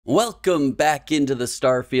Welcome back into the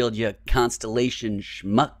Starfield, you constellation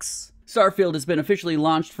schmucks. Starfield has been officially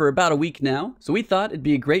launched for about a week now, so we thought it'd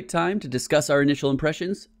be a great time to discuss our initial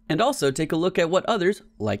impressions and also take a look at what others,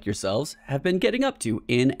 like yourselves, have been getting up to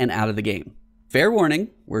in and out of the game. Fair warning,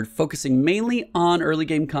 we're focusing mainly on early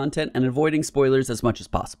game content and avoiding spoilers as much as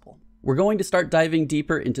possible. We're going to start diving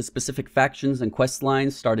deeper into specific factions and quest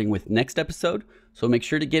lines starting with next episode, so make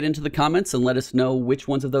sure to get into the comments and let us know which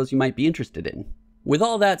ones of those you might be interested in. With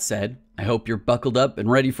all that said, I hope you're buckled up and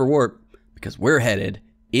ready for warp, because we're headed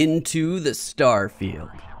into the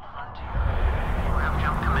Starfield.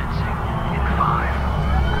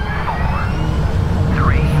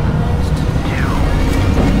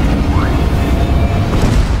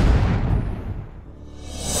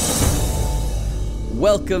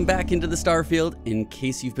 Welcome back into the Starfield. In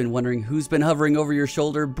case you've been wondering who's been hovering over your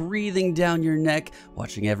shoulder, breathing down your neck,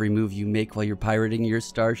 watching every move you make while you're pirating your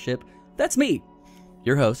starship, that's me,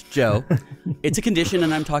 your host, Joe. It's a condition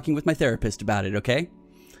and I'm talking with my therapist about it, okay?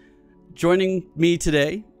 Joining me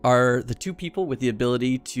today are the two people with the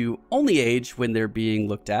ability to only age when they're being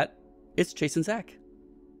looked at. It's Chase and Zach.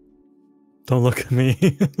 Don't look at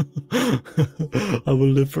me. I will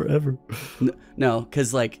live forever. No,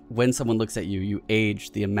 because like when someone looks at you, you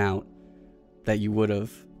age the amount that you would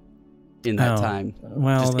have in that time.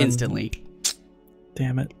 Well, just then, instantly.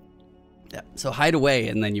 Damn it. Yeah. So hide away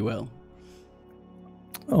and then you will.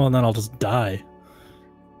 Oh, and then I'll just die.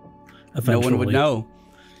 Eventually. No one would know.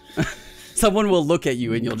 Someone will look at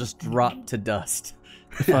you and you'll just drop to dust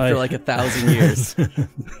after like 1,000 years.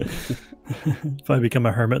 If I become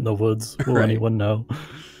a hermit in the woods, will anyone know?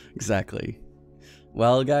 Exactly.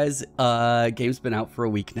 Well, guys, game's been out for a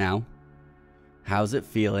week now. How's it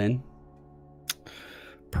feeling?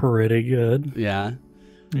 Pretty good. Yeah.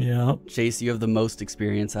 Yeah. Chase, you have the most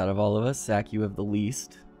experience out of all of us. Zach, you have the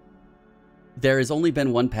least. There has only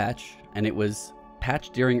been one patch, and it was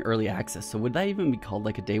patched during early access. So would that even be called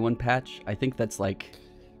like a day one patch? I think that's like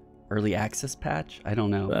early access patch. I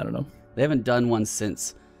don't know. I don't know. They haven't done one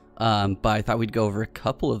since. But I thought we'd go over a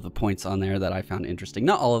couple of the points on there that I found interesting.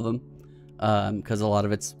 Not all of them, because a lot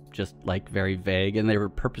of it's just like very vague, and they were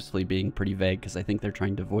purposefully being pretty vague because I think they're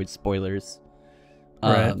trying to avoid spoilers.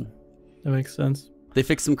 Right. That makes sense. They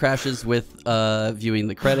fixed some crashes with viewing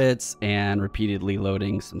the credits and repeatedly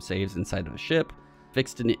loading some saves inside of a ship.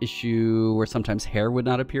 Fixed an issue where sometimes hair would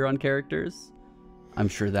not appear on characters. I'm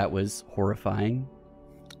sure that was horrifying.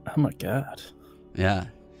 Oh my god. Yeah.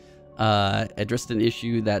 Addressed an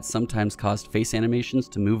issue that sometimes caused face animations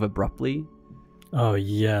to move abruptly. Oh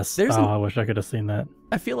yes. I wish I could have seen that.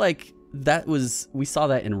 I feel like we saw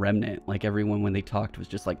that in Remnant. Like everyone when they talked was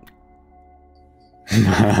just like.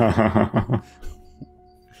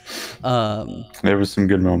 There was some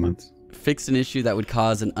good moments. Fixed an issue that would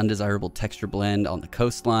cause an undesirable texture blend on the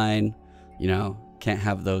coastline. You know, can't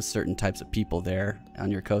have those certain types of people there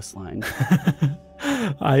on your coastline.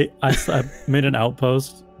 I made an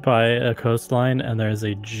outpost by a coastline, and there's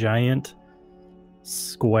a giant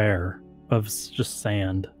square of just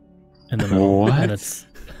sand in the middle. What? And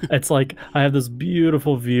it's like I have this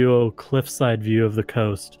beautiful view, cliffside view of the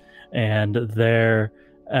coast, and there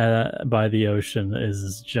by the ocean is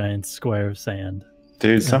this giant square of sand.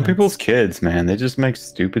 Dude, some people's kids, man, they just make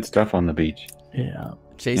stupid stuff on the beach. Yeah.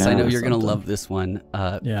 Chase, Yeah, I know you're something. gonna love this one.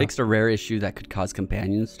 Yeah. Fixed a rare issue that could cause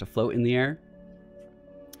companions to float in the air.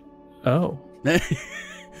 Oh.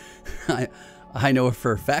 I know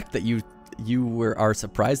for a fact that you are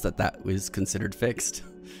surprised that that was considered fixed.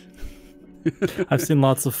 I've seen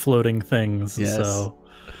lots of floating things. Yes. So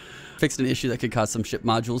Fixed an issue that could cause some ship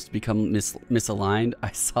modules to become misaligned. I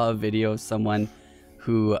saw a video of someone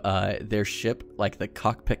who their ship, like the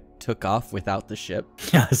cockpit, took off without the ship.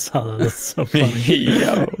 yeah, I saw that. That's so funny.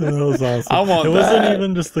 Yo. That was awesome. I want it wasn't that.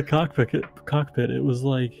 even just the cockpit. It was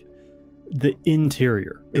like the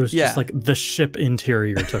interior. It was just like the ship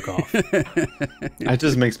interior took off. That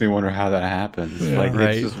just makes me wonder how that happens. Yeah. Like,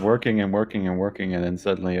 Right. it's just working and working and working, and then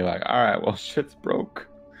suddenly you're like, all right, well, shit's broke.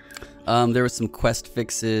 There were some quest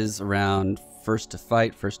fixes around first to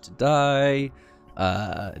fight, first to die.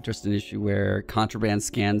 Just an issue where contraband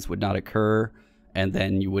scans would not occur, and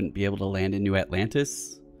then you wouldn't be able to land in New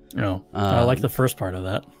Atlantis. No, I like the first part of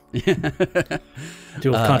that. Yeah.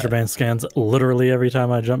 Deal with contraband scans literally every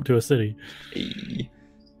time I jump to a city.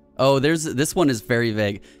 Oh, this one is very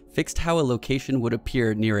vague. Fixed how a location would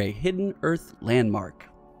appear near a hidden Earth landmark.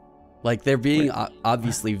 Like they're being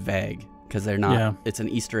obviously vague because they're not. Yeah. It's an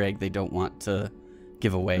Easter egg they don't want to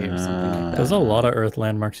give away or something like that. There's a lot of Earth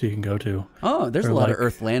landmarks you can go to. Oh, there's They're a lot like- of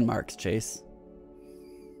Earth landmarks, Chase.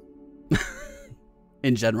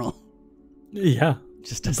 In general. Yeah,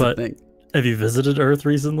 Just as a But- thing. Have you visited Earth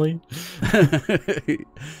recently?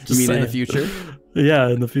 You mean in the future? Yeah,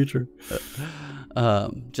 in the future.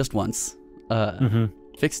 Just once. Mm-hmm.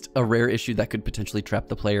 Fixed a rare issue that could potentially trap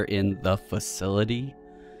the player in the facility.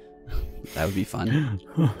 That would be fun.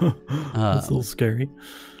 That's a little scary.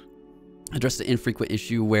 Addressed an infrequent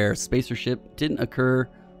issue where spacer ship didn't occur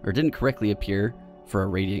or didn't correctly appear for a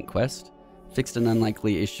Radiant quest. Fixed an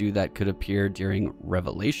unlikely issue that could appear during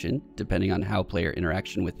Revelation, depending on how player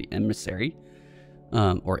interaction with the emissary,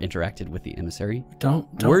 or interacted with the emissary. Don't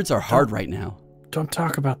Words are hard right now. Don't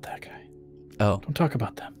talk about that guy. Oh, Don't talk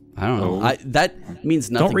about them. I don't know. Oh. That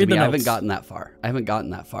means nothing read to me. the I haven't notes. gotten that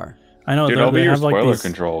far. I know. Dude, they I'll be your have, like, spoiler these,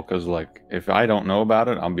 control, because like if I don't know about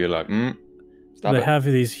it, I'll be like, stop they it. have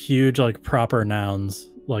these huge like proper nouns,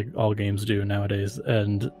 like all games do nowadays,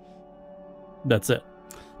 and that's it.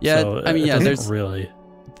 Yeah, So I mean, it yeah, doesn't there's really.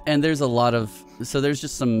 and there's a lot of there's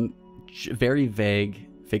just some very vague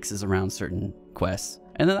fixes around certain quests,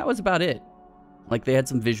 and then that was about it. Like they had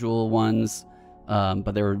some visual ones,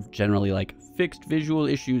 but they were generally like fixed visual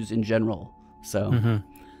issues in general. So,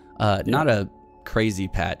 not a crazy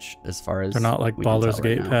patch as far as They're not like we can Baldur's tell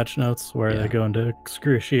right Gate now. patch notes where Yeah. they go into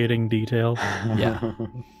excruciating detail. Yeah.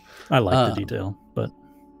 I like the detail, but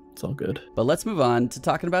it's all good. But let's move on to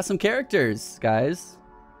talking about some characters, guys,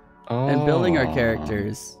 and building our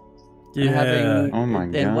characters. And having, Oh my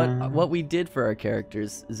and God. what we did for our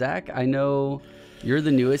characters. Zach, I know you're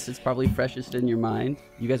the newest. It's probably freshest in your mind.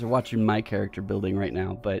 You guys are watching my character building right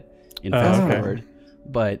now, but in fast okay. forward.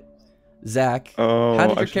 But Zach, Oh, how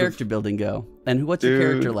did I your should've- character building go? And what's your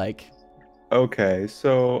character Dude. like? Okay,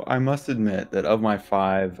 so I must admit that of my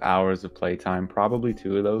 5 hours of playtime, probably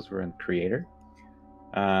 2 of those were in creator.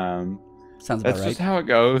 Sounds about That's right. just how it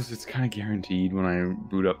goes. It's kind of guaranteed when I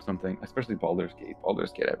boot up something, especially Baldur's Gate.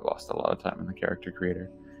 Baldur's Gate, I've lost a lot of time in the character creator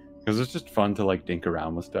because it's just fun to like dink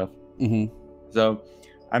around with stuff. Mm-hmm. So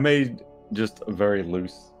I made just a very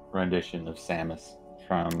loose rendition of Samus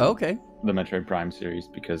from Okay. the Metroid Prime series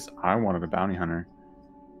because I wanted a bounty hunter.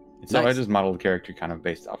 And so I Nice. just modeled the character kind of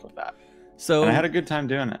based off of that. So, And I had a good time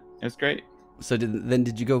doing it. It was great. so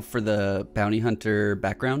did you go for the bounty hunter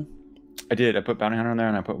background? I did. I put bounty hunter on there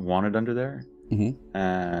and I put wanted under there. Mm-hmm.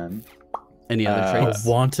 And Any other Uh, traits? A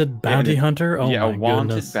wanted bounty hunter? Oh yeah, my a wanted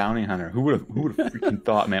goodness. bounty hunter. Who would have freaking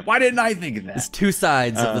thought, man? Why didn't I think of It's that? two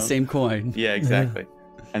sides of the Um, same coin. Yeah, exactly.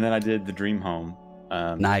 And then I did the dream home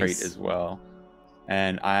Nice. trait as well.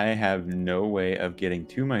 And I have no way of getting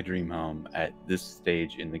to my dream home at this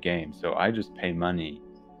stage in the game. So I just pay money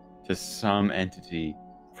to some entity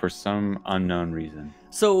for some unknown reason.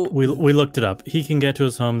 So We looked it up. He can get to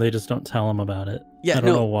his home. They just don't tell him about it. Yeah, I don't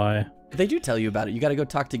no. know why. they do tell you about it. You got to go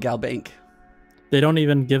talk to Gal Bank. They don't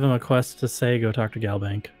even give him a quest to say go talk to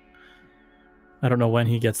Galbank. I don't know when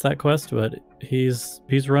he gets that quest, but he's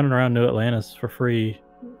running around New Atlantis for free.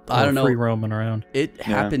 I don't know. Free roaming around. It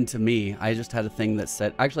happened to me. I just had a thing that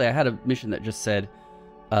said, actually, I had a mission that just said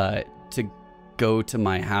to go to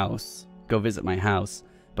my house, go visit my house.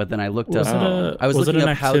 But then I looked Was up. it a I was was it looking an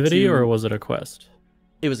up how activity to- or was it a quest?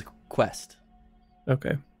 It was a quest.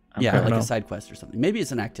 Okay. Yeah, Okay. like No. a side quest or something. Maybe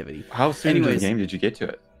it's an activity. How soon into Anyways. the game did you get to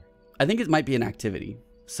it? I think it might be an activity.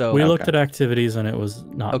 So We Okay. looked at activities and it was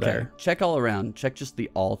not okay, there. check all around. Check just the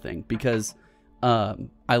all thing because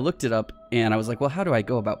I looked it up and I was like, well, how do I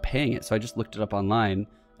go about paying it? So I just looked it up online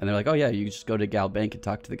and they're like, oh yeah, you just go to Gal Bank and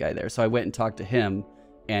talk to the guy there. So I went and talked to him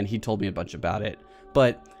and he told me a bunch about it.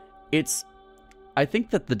 But I think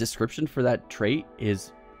that the description for that trait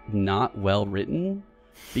is not well written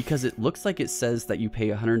because it looks like it says that you pay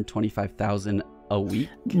 $125,000 a week.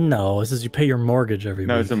 No, it says you pay your mortgage every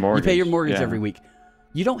No, week. it's a mortgage. You pay your mortgage Yeah. every week.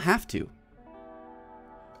 You don't have to.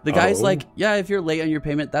 The guy's Oh. like, yeah, if you're late on your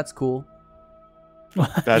payment, that's cool.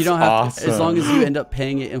 That's You don't have awesome. to, as long as you end up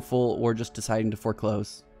paying it in full or just deciding to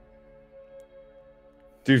foreclose.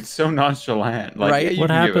 Dude, so nonchalant. Like, Right? yeah, you What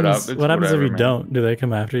can give it happens? up. It's What happens whatever, if you man. don't? Do they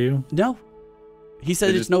come after you? No. He said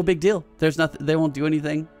They it's just- no big deal. There's nothing. They won't do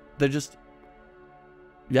anything. They're just,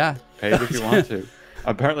 yeah. Pay it if you want to.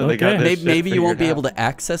 Apparently, they got Okay. this Maybe, shit maybe you won't be figured able out. to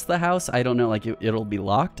access the house. I don't know. Like it'll be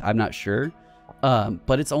locked. I'm not sure.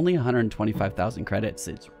 But it's only 125,000 credits.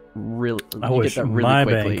 It's really. I you wish get that really my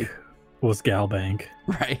quickly. bank was Galbank.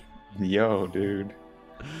 Right. Yo, dude,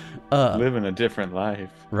 Uh, living a different life.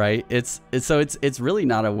 right. It's really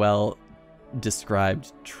not a well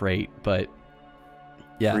described trait, but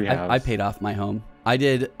yeah, Free I house. paid off my home. I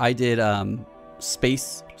did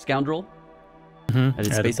Space Scoundrel. Mm-hmm. I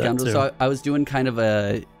did Space Scoundrel. So I was doing kind of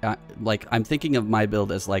a like I'm thinking of my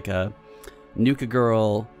build as like a Nuka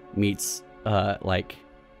Girl meets like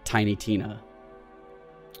Tiny Tina.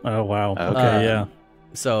 Oh wow. Okay. Okay, yeah.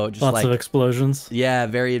 So just Lots like of explosions. yeah,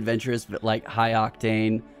 very adventurous, but like high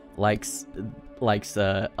octane. Likes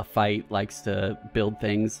a fight. Likes to build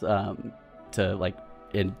things. To like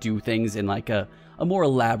and do things in like a more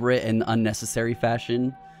elaborate and unnecessary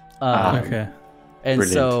fashion. Okay. And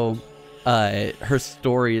Brilliant. so her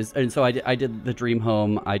story is, and so I did the Dream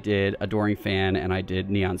Home, I did Adoring Fan, and I did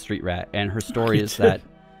Neon Street Rat. And her story is that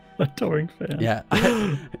Adoring Fan. yeah.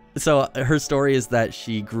 So her story is that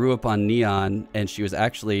she grew up on Neon, and she was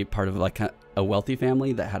actually part of like a wealthy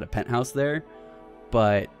family that had a penthouse there,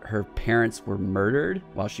 but her parents were murdered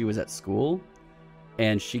while she was at school,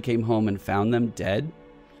 and she came home and found them dead.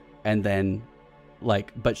 And then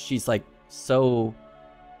but she's like so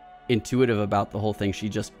intuitive about the whole thing, she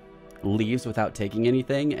just leaves without taking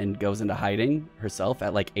anything and goes into hiding herself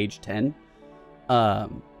at like age 10,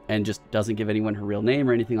 and just doesn't give anyone her real name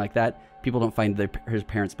or anything like that. People don't find her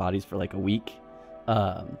parents' bodies for like a week,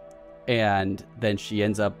 and then she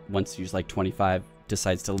ends up, once she's like 25,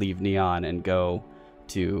 decides to leave Neon and go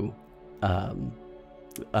to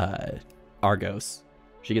Argos.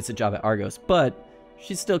 She gets a job at Argos, but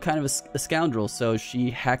she's still kind of a scoundrel, so she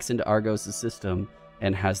hacks into Argos' system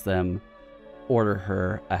and has them order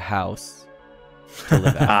her a house to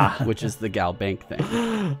live at, which is the Gal Bank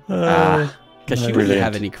thing. Because she wouldn't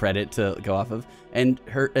have any credit to go off of. And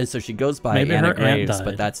so she goes by Maybe Anna her aunt Graves, died.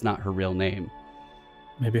 but that's not her real name.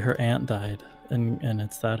 Maybe her aunt died, and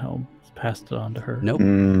it's that home. It's passed it on to her. Nope.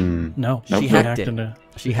 No, She hacked it. into.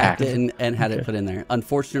 She hacked it and had it Okay. put in there.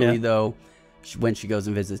 Unfortunately, Yeah. though, when she goes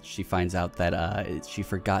and visits, she finds out that she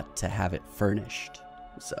forgot to have it furnished.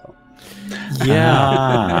 So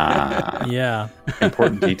Yeah, yeah.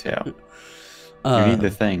 Important detail. You need the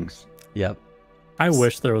things. Yep. I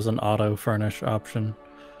wish there was an auto furnish option.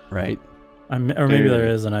 Right. Or maybe there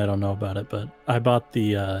Dude. is, and I don't know about it. But I bought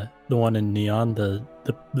the one in Neon,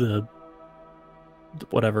 the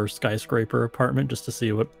whatever skyscraper apartment, just to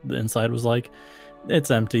see what the inside was like.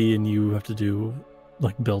 It's empty, and you have to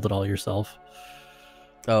build it all yourself.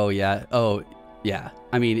 Oh yeah.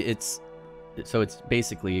 I mean, it's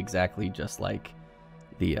basically exactly just like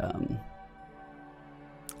the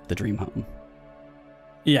Dream Home.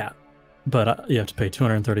 Yeah, but you have to pay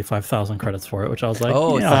 235,000 credits for it, which I was like,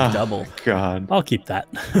 Oh, it's yeah, like double. God. I'll keep that.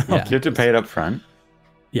 Yeah. You have to pay it up front?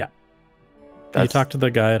 Yeah. That's, You talk to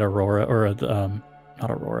the guy at Aurora, or at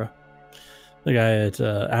not Aurora, the guy at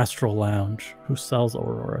Astral Lounge who sells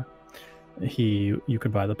Aurora. You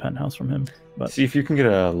can buy the penthouse from him. But see if you can get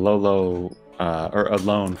a low or a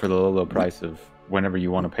loan for the low price of whenever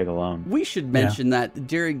you want to pay the loan. We should mention that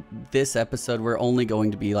during this episode, we're only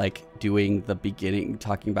going to be like doing the beginning,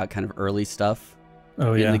 talking about kind of early stuff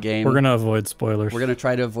in the game. We're gonna avoid spoilers. We're going to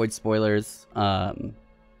try to avoid spoilers,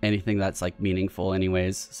 anything that's like meaningful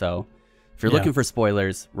anyways. So if you're looking for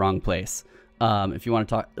spoilers, wrong place. If you want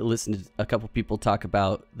to listen to a couple people talk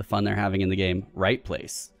about the fun they're having in the game, right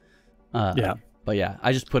place. But yeah,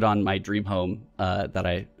 I just put on my Dream Home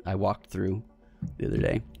that I walked through the other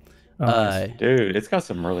day. Oh, nice. Dude, it's got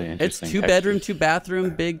some really interesting It's 2-bedroom,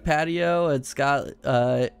 2-bathroom, big patio. It's got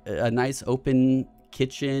a nice open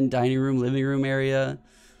kitchen, dining room, living room area.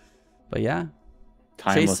 But yeah,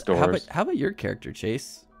 timeless Chase, doors. how about your character,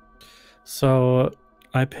 Chase? So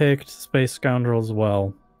I picked Space Scoundrel as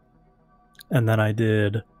well, and then I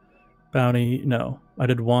did Bounty. No, I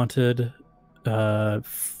did Wanted,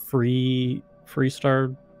 Freestar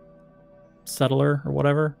Settler or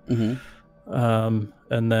whatever. Mm-hmm.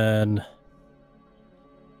 And then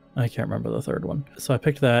I can't remember the third one. So I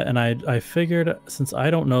picked that, and I figured, since I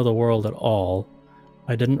don't know the world at all,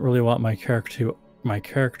 I didn't really want my character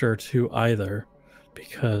to either,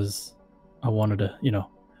 because I wanted to,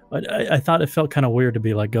 I thought it felt kind of weird to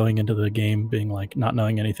be like going into the game being like not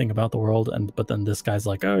knowing anything about the world, but then this guy's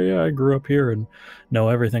like, oh yeah, I grew up here and know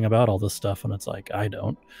everything about all this stuff, and it's like, I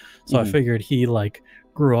don't. So I figured he like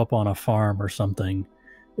grew up on a farm or something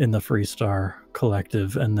in the Freestar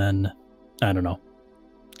Collective, and then I don't know,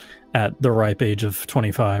 at the ripe age of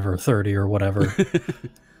 25 or 30 or whatever,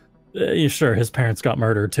 sure, his parents got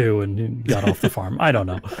murdered too and he got off the farm. I don't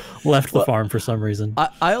know, left the farm for some reason.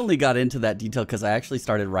 I only got into that detail because I actually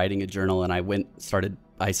started writing a journal, and I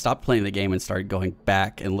stopped playing the game and started going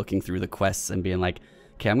back and looking through the quests and being like,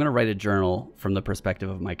 okay, I'm gonna write a journal from the perspective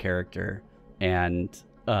of my character, and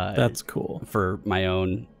that's cool for my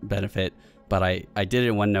own benefit. But I did it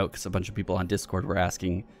in OneNote because a bunch of people on Discord were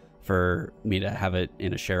asking for me to have it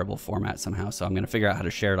in a shareable format somehow. So I'm going to figure out how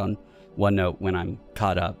to share it on OneNote when I'm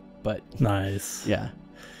caught up. But nice. Yeah.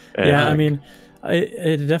 Yeah, I mean,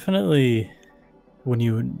 it definitely, when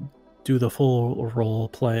you do the full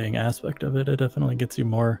role-playing aspect of it, it definitely gets you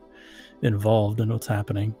more involved in what's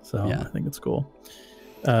happening. So Yeah. I think it's cool.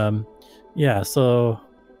 Yeah, so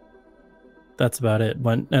that's about it.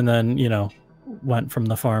 And then, you know, went from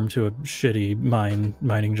the farm to a shitty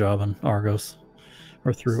mining job on Argos,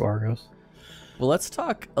 or through Argos. Well, let's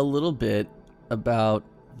talk a little bit about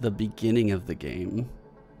the beginning of the game,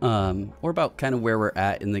 or about kind of where we're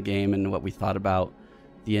at in the game and what we thought about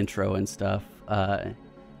the intro and stuff.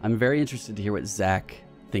 I'm very interested to hear what Zach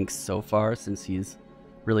thinks so far, since he's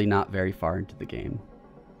really not very far into the game.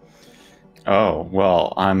 Oh,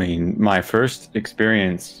 well, I mean, my first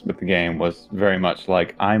experience with the game was very much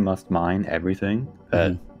like I must mine everything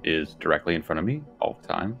that is directly in front of me all the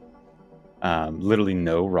time. Literally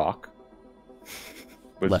no rock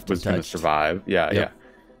was going to survive. Yeah.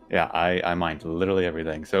 I mined literally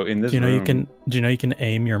everything. So in this do you know room, you can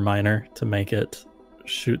aim your miner to make it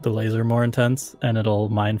shoot the laser more intense and it'll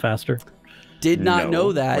mine faster? Did not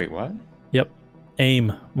know that. Wait, what? Yep.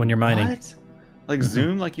 Aim when you're mining. What? Like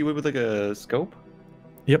zoom like you would with like a scope?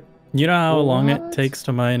 Yep. You know how long it takes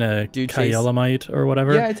to mine a Kyelamite or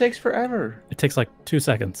whatever? Yeah, it takes forever. It takes like 2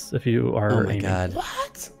 seconds if you are aiming. God.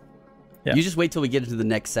 What? Yeah. You just wait till we get into the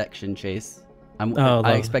next section, Chase.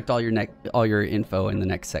 I expect all your info in the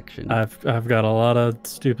next section. I've got a lot of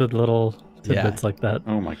stupid little tidbits like that.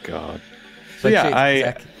 Oh my god. So yeah,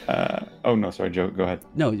 Zach, oh no, sorry, Joe, go ahead.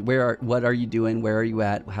 No, what are you doing? Where are you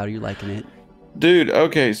at? How are you liking it? Dude,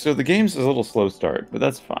 okay, so the game's a little slow start, but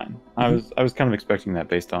that's fine. I was kind of expecting that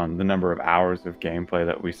based on the number of hours of gameplay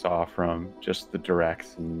that we saw from just the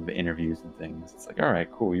directs and the interviews and things. It's like, all right,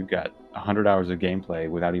 cool, you've got 100 hours of gameplay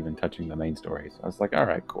without even touching the main story. So I was like, all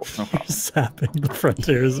right, cool, no problem. Sapping the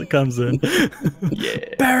frontier as it comes in.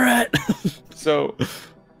 Yeah. Barrett! So,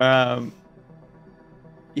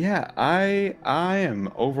 yeah, I am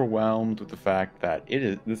overwhelmed with the fact that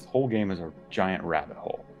this whole game is a giant rabbit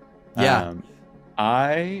hole. Yeah.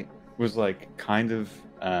 I was like kind of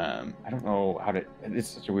I don't know how to, it's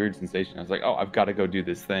such a weird sensation. I was like, oh, I've got to go do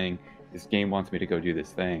this thing. This game wants me to go do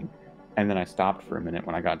this thing. And then I stopped for a minute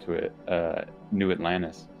when I got to New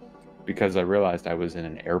Atlantis, because I realized I was in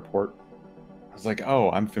an airport. I was like,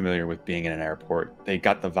 oh, I'm familiar with being in an airport. They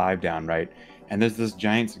got the vibe down right. And there's this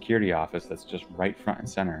giant security office that's just right front and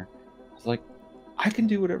center. I was like, I can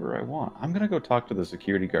do whatever I want. I'm going to go talk to the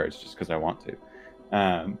security guards just because I want to.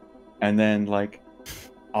 And then, like,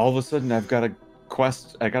 all of a sudden, I've got a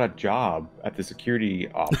quest. I got a job at the security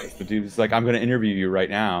office. The dude's like, I'm going to interview you right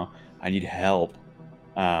now. I need help.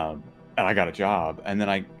 And I got a job. And then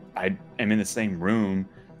I am in the same room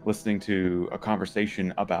listening to a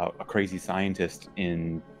conversation about a crazy scientist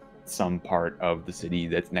in some part of the city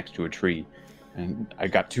that's next to a tree. And I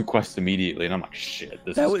got 2 quests immediately, and I'm like, shit,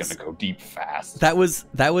 this is going to go deep fast. That was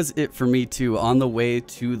it for me too. On the way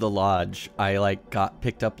to the lodge, I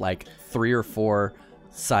picked up like 3 or 4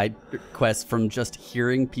 side quests from just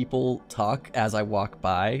hearing people talk as I walk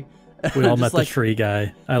by. We all met the tree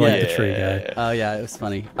guy. I like the tree guy. Oh yeah, it was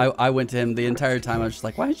funny. I went to him the entire time. I was just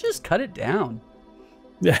like, why don't you just cut it down?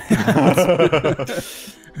 Yeah.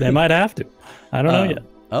 They might have to. I don't know yet.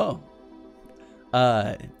 Oh.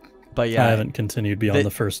 But yeah, I haven't continued beyond the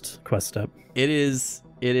first quest step. It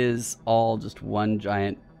is all just one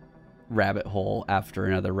giant rabbit hole after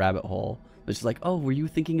another rabbit hole. It's just like, oh, were you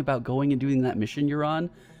thinking about going and doing that mission you're on?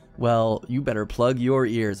 Well, you better plug your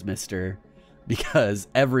ears, mister, because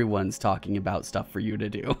everyone's talking about stuff for you to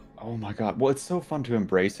do. Oh my god. Well, it's so fun to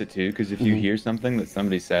embrace it too, because if you hear something that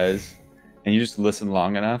somebody says and you just listen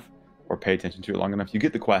long enough or pay attention to it long enough, you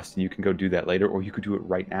get the quest and you can go do that later, or you could do it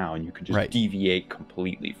right now and you can just deviate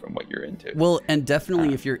completely from what you're into. Well, and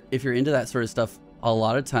definitely if you're into that sort of stuff, a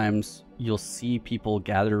lot of times you'll see people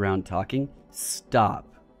gathered around talking, stop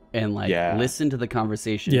and listen to the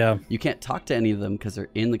conversation. Yeah. You can't talk to any of them because they're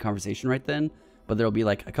in the conversation right then, but there'll be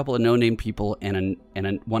like a couple of no-name people and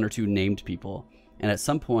 1 or 2 named people. And at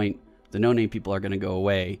some point, the no-name people are going to go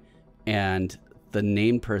away and the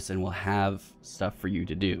named person will have stuff for you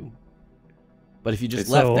to do. But if you just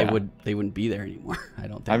left, they wouldn't be there anymore. I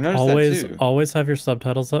don't think. I've noticed that too. Always have your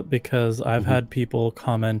subtitles up, because I've had people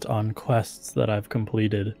comment on quests that I've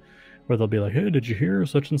completed where they'll be like, hey, did you hear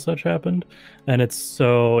such and such happened? And it's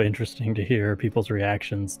so interesting to hear people's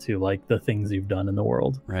reactions to like the things you've done in the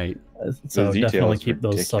world. Right. So definitely keep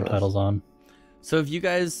those subtitles on. So have you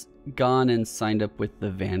guys gone and signed up with the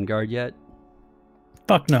Vanguard yet?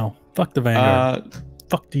 Fuck no. Fuck the Vanguard.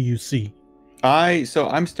 Fuck the UC. So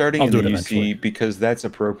I'm starting in the UC because that's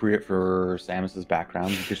appropriate for Samus's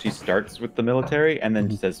background, because she starts with the military and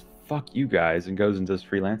then says fuck you guys and goes and does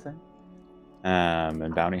freelancing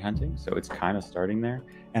and bounty hunting. So it's kind of starting there.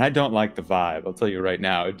 And I don't like the vibe. I'll tell you right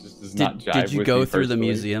now, it just does not jive with me. Did you go through the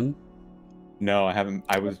museum? No, I haven't.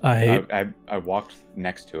 I walked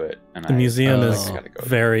next to it, and the museum is I gotta go.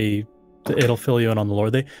 very. It'll fill you in on the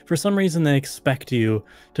lore. For some reason, they expect you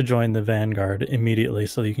to join the Vanguard immediately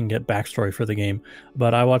so you can get backstory for the game.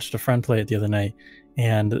 But I watched a friend play it the other night,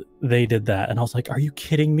 and they did that, and I was like, "Are you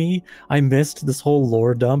kidding me? I missed this whole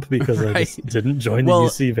lore dump because I just didn't join the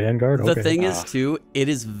UC Vanguard." The thing is, too, it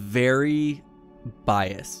is very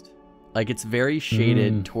biased. Like, it's very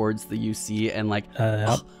shaded towards the UC, and like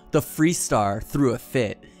the Freestar threw a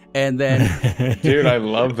fit. And then, dude, I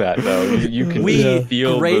love that though. You can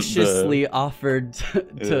feel graciously offered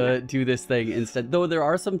to do this thing instead. Though there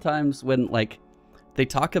are some times when, like, they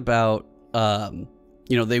talk about,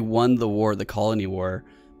 you know, they won the war, the colony war,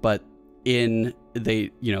 but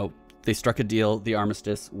they struck a deal, the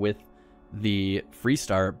armistice with the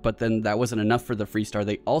Freestar, but then that wasn't enough for the Freestar.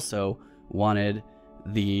 They also wanted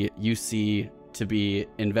the UC to be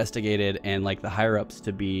investigated and like the higher ups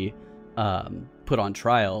to be put on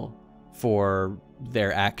trial for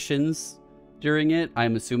their actions during it.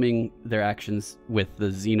 I'm assuming their actions with the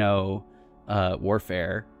Xeno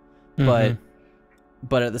warfare, but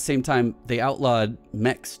at the same time they outlawed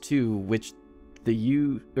mechs too, which the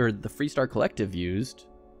Freestar Collective used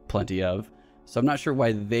plenty of. So I'm not sure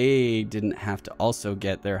why they didn't have to also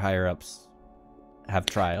get their higher ups have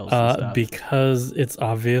trials and stuff. Because it's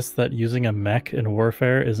obvious that using a mech in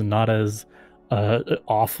warfare is not as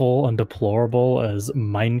awful and deplorable as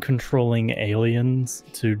mind controlling aliens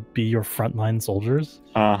to be your frontline soldiers.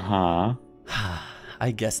 I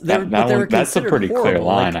guess that's a pretty clear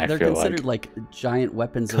line. Like, they're considered like giant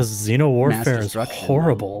weapons because Xeno warfare is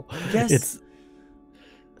horrible. Yes,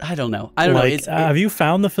 I don't know. Have you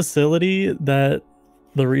found the facility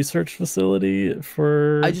the research facility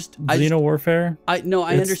for Xeno warfare? I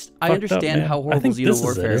understand how horrible Xeno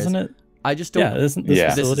warfare is, isn't it? I just don't. This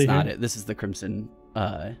is not it. This is the Crimson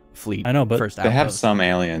Fleet. I know, but they have some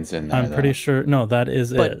aliens in there. I'm pretty sure. No, that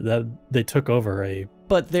is it. That they took over a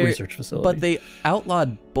research facility. But they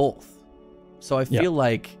outlawed both. So I feel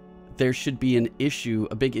like there should be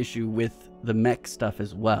a big issue with the mech stuff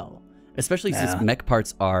as well, especially since mech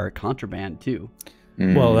parts are contraband too.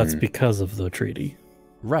 Well, that's because of the treaty.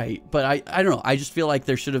 Right, but I don't know. I just feel like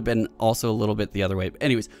there should have been also a little bit the other way. But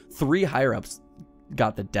anyways, 3 higher ups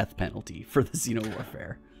got the death penalty for the Xeno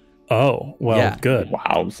warfare. Oh, well, good.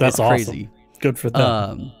 Wow, that's awesome. Crazy. Good for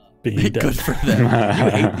them. Being dead. Good for them. You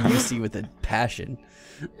hate the UC with a passion.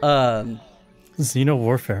 Xeno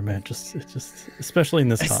warfare, man, just especially in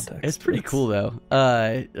this context. It's pretty cool though.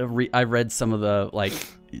 I read some of the like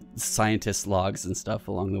scientist logs and stuff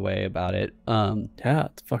along the way about it. Yeah,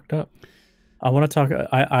 it's fucked up. I want to talk.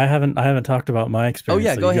 I haven't talked about my experience. Oh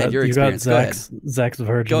yeah, go ahead. Your experience. You got Zach's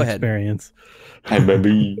virgin experience. Hi,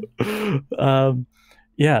 baby.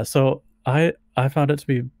 Yeah. So I found it to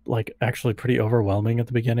be like actually pretty overwhelming at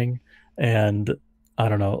the beginning, and I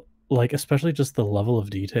don't know, like especially just the level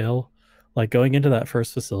of detail. Like going into that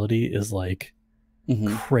first facility is like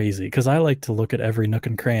crazy because I like to look at every nook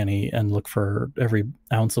and cranny and look for every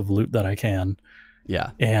ounce of loot that I can.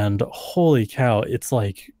 Yeah. And holy cow, it's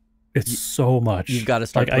like. It's so much. You've got to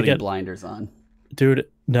start putting blinders on. Dude,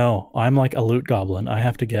 no. I'm like a loot goblin. I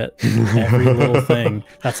have to get every little thing.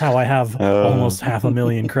 That's how I have almost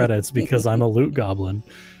 500,000 credits, because I'm a loot goblin.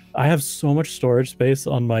 I have so much storage space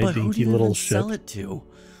on my dinky little ship. Sell it to?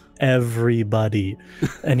 Everybody.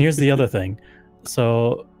 And here's the other thing.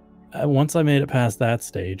 So once I made it past that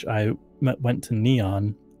stage, I went to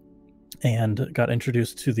Neon and got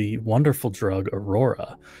introduced to the wonderful drug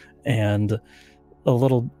Aurora. And a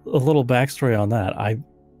little backstory on that.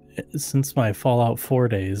 Since my Fallout 4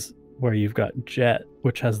 days, where you've got Jet,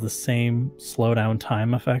 which has the same slowdown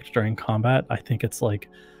time effect during combat, I think it's like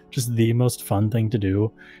just the most fun thing to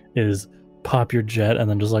do is pop your Jet and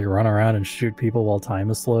then just like run around and shoot people while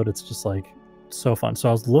time is slowed. It's just like so fun. So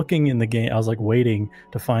I was looking in the game, I was like waiting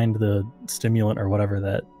to find the stimulant or whatever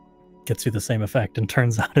that gets you the same effect, and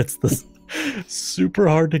turns out it's this super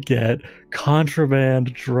hard to get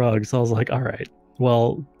contraband drug. So I was like, all right,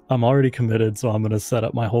 well, I'm already committed, so I'm going to set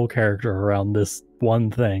up my whole character around this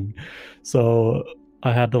one thing. So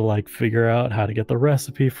I had to like figure out how to get the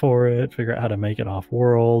recipe for it, figure out how to make it off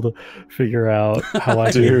world, figure out how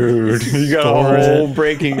I dude, you got a whole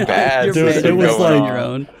Breaking Bad. Dude, it was like your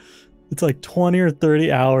own. It's like 20 or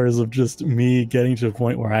 30 hours of just me getting to a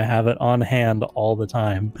point where I have it on hand all the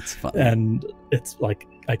time. It's fun. And it's like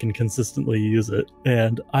I can consistently use it.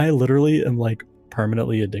 And I literally am like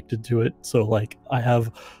permanently addicted to it. So like I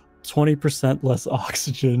have 20% less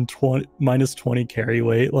oxygen, minus 20 carry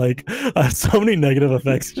weight. Like I have so many negative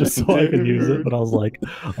effects just so I can use it. But I was like,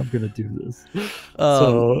 I'm gonna do this.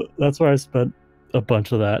 So that's where I spent a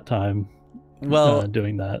bunch of that time. Well,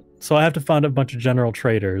 doing that. So I have to find a bunch of general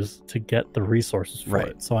traders to get the resources for Right.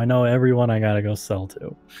 it. So I know everyone I gotta go sell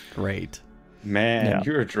to. great. Man, Yeah.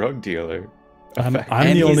 you're a drug dealer. I'm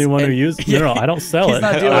And the only he's- one who and- uses. yeah, No, I don't sell he's it.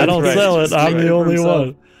 not dealing I with don't it. sell He's it. just I'm making the it for only himself.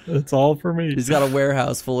 one. It's all for me. He's got a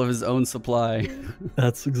warehouse full of his own supply.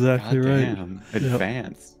 That's exactly right. Goddamn,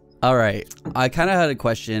 advance. All right. I kind of had a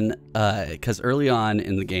question because early on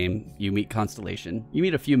in the game, you meet Constellation. You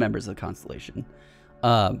meet a few members of Constellation.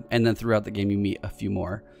 And then throughout the game, you meet a few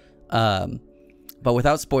more. But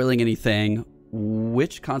without spoiling anything,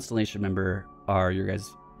 which Constellation member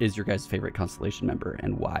is your guys' favorite Constellation member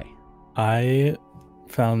and why? I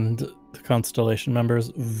found the Constellation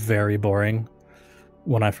members very boring.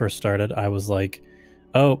 When I first started, I was like,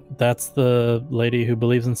 oh, that's the lady who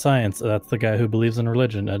believes in science. That's the guy who believes in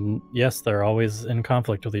religion. And yes, they're always in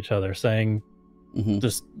conflict with each other, saying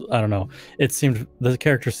just, I don't know. The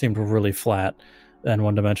character seemed really flat and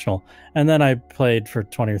one-dimensional. And then I played for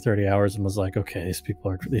 20 or 30 hours and was like, okay,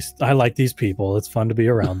 I like these people. It's fun to be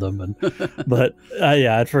around them. But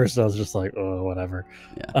at first I was just like, oh, whatever.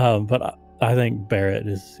 Yeah. But I think Barrett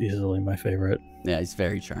is easily my favorite. Yeah, he's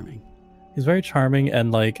very charming. He's very charming,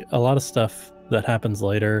 and like a lot of stuff that happens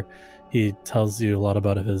later, he tells you a lot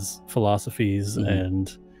about his philosophies,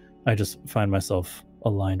 and I just find myself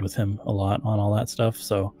aligned with him a lot on all that stuff.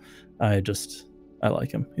 So I like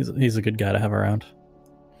him. He's a good guy to have around.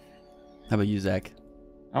 How about you, Zach?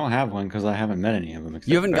 I don't have one because I haven't met any of them.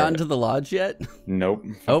 You haven't gotten to the lodge yet? Nope.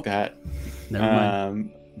 Oh. Fuck that. Never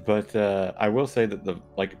mind. But I will say that the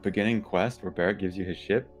beginning quest where Barrett gives you his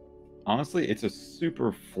ship, honestly, it's a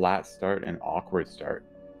super flat start and awkward start.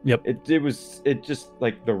 Yep. It just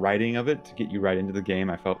like the writing of it to get you right into the game,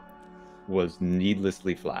 I felt was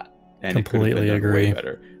needlessly flat. And Completely it could have been done way agree.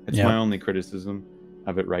 better. It's my only criticism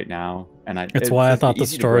of it right now. And It's why I thought the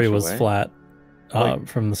easy to story brush was away. flat Like-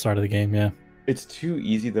 from the start of the game. Yeah. It's too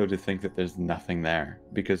easy though to think that there's nothing there,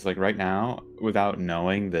 because like right now, without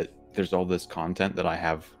knowing that there's all this content that I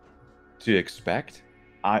have to expect,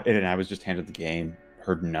 I was just handed the game,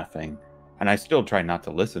 heard nothing, and I still try not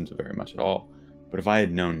to listen to very much at all. But if I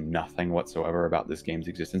had known nothing whatsoever about this game's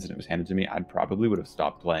existence and it was handed to me, I probably would have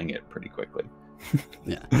stopped playing it pretty quickly.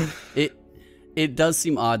 Yeah. It does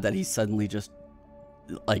seem odd that he suddenly just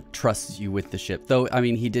like trusts you with the ship. Though, I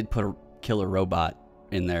mean, he did put a killer robot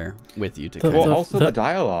in there with you to The- kind Well, of- also the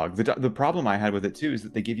dialogue. The problem I had with it too is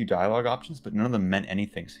that they give you dialogue options, but none of them meant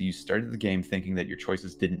anything. So you started the game thinking that your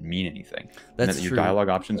choices didn't mean anything, and That's that true. your dialogue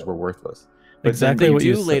options were worthless. But Exactly They what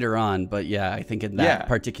you do said. later on, but yeah, I think in that Yeah.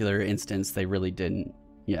 particular instance, they really didn't.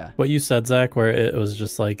 Yeah. What you said, Zach, where it was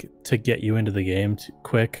just like to get you into the game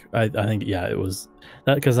quick. I think, yeah, it was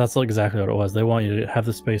that, because that's exactly what it was. They want you to have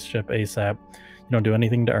the spaceship ASAP. You don't do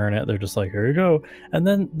anything to earn it. They're just like, here you go. And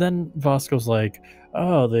then Vasco's like,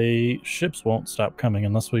 oh, the ships won't stop coming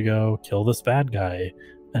unless we go kill this bad guy.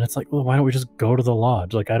 And it's like, well, why don't we just go to the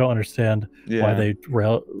lodge? Like, I don't understand why they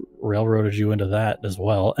railroaded you into that as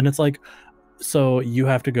well. And it's like, so you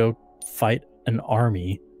have to go fight an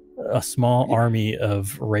army, a small army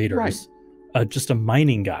of raiders, just a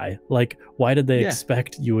mining guy. Like, why did they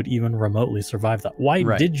expect you would even remotely survive that? Why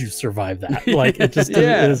did you survive that? Like, it just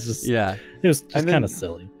it was just it was just kind of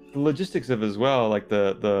silly. The logistics of it as well, like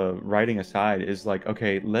the writing aside, is like,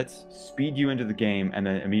 okay, let's speed you into the game and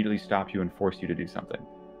then immediately stop you and force you to do something,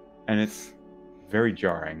 and it's very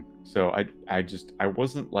jarring. So I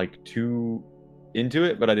wasn't like too into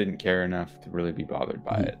it, but I didn't care enough to really be bothered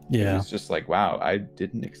by it. Yeah. It was just like, wow, I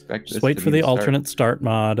didn't expect this. Just wait to for be the alternate start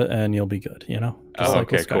mod and you'll be good, you know? Just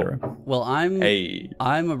like with cool. Skyrim. Well, I'm Hey,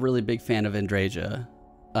 a really big fan of Andreja,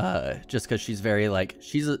 just because she's very like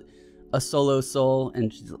she's a solo soul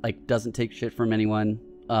and she's like doesn't take shit from anyone.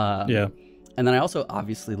 Yeah. And then I also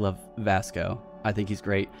obviously love Vasco. I think he's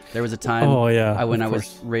great. There was a time when I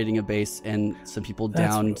was raiding a base and some people That's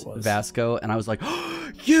what downed it was. Vasco and I was like,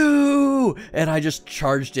 oh, you! And I just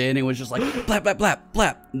charged in and was just like, blap, blap, blap,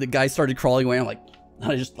 blap. And the guy started crawling away. I'm like,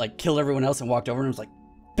 I just like killed everyone else and walked over and was like,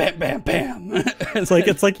 bam, bam, bam. It's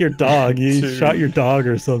like your dog. You shot your dog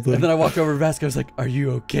or something. And then I walked over to Vasco. I was like, are you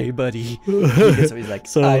okay, buddy? So he's like,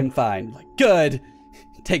 I'm fine. I'm like, good.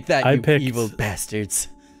 Take that, you evil bastards.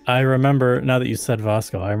 I remember, now that you said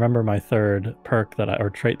Vasco, I remember my third perk or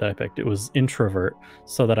trait that I picked. It was introvert,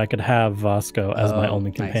 so that I could have Vasco as my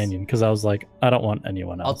only companion. Because I was like, I don't want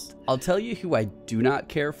anyone else. I'll tell you who I do not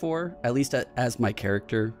care for, at least as my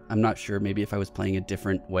character. I'm not sure. Maybe if I was playing a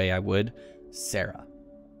different way, I would. Sarah.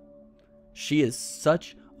 She is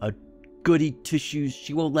such a goody two-shoes.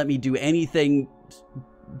 She won't let me do anything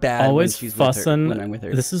bad. Always when she's fussing. when I'm with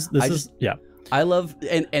her. This is yeah. I love,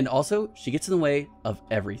 and also she gets in the way of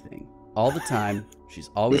everything all the time. She's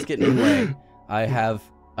always getting in the way.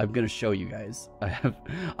 I'm gonna show you guys.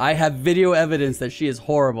 I have video evidence that she is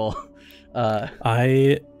horrible.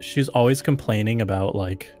 She's always complaining about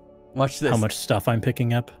like Watch this. how much stuff I'm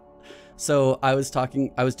picking up. So I was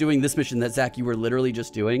doing this mission that Zach, you were literally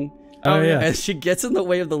just doing. Oh yeah. And she gets in the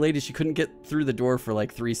way of the lady. She couldn't get through the door for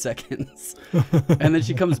like 3 seconds. And then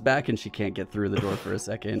she comes back and she can't get through the door for a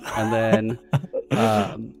second. And then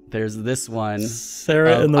there's this one.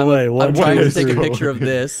 Sarah in the way. I'm trying to take a picture of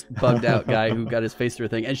this bugged out guy who got his face through a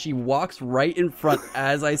thing. And she walks right in front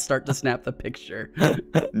as I start to snap the picture.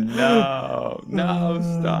 No,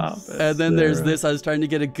 stop it. And then there's this. I was trying to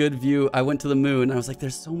get a good view. I went to the moon. And I was like,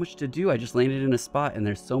 there's so much to do. I just landed in a spot and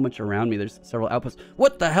there's so much around me. There's several outposts.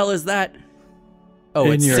 What the hell is that? Oh,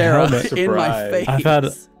 In it's your Sarah helmet. in my face.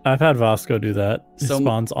 I've had Vasco do that. It So-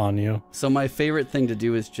 spawns on you. So my favorite thing to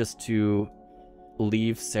do is just to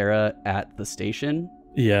leave Sarah at the station.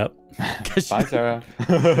 Yep. 'Cause Bye, Sarah.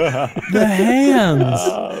 The hands.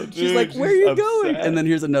 Oh, she's dude, like, where are you going? upset. And then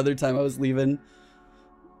here's another time I was leaving.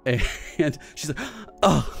 And she's like,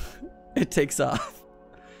 oh, it takes off.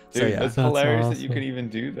 Dude, So yeah. that's That's hilarious that you awesome. could even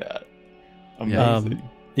do that. Yeah. Amazing.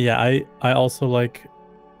 Yeah, I also like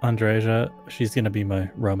Andreja. She's gonna be my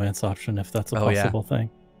romance option if that's a Oh, yeah. possible thing.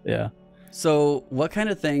 Yeah. So what kind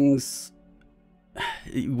of things,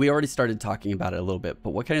 we already started talking about it a little bit, but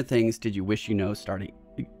what kind of things did you wish you know starting,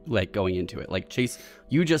 like going into it? Like Chase,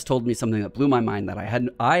 you just told me something that blew my mind that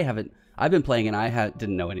I've been playing and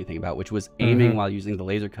didn't know anything about, which was aiming while using the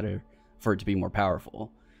laser cutter for it to be more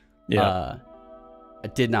powerful. Yeah. I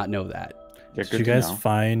did not know that. Yeah, Did good you to guys know.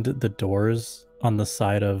 find the doors on the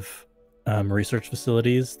side of research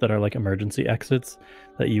facilities that are like emergency exits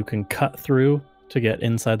that you can cut through to get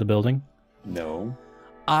inside the building? No.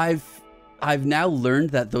 I've now learned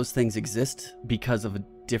that those things exist because of a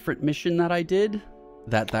different mission that I did.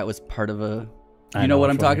 That was part of a. I You know what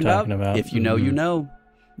I'm which one talking you're about? If you know, you Mhm. know.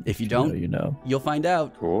 If you don't, you know. you'll find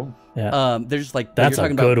out. Cool. Yeah. There's like That's you're a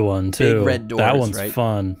talking good about one too. big red That doors, one's right?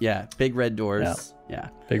 fun. Yeah, big red doors. Yeah.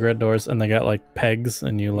 Big red doors, and they got like pegs,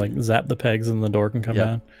 and you like zap the pegs, and the door can come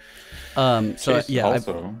Yep. down. So Chase, yeah,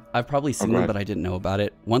 also, I've probably seen go them, ahead. but I didn't know about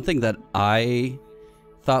it. One thing that I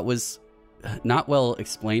thought was not well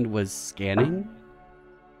explained was scanning.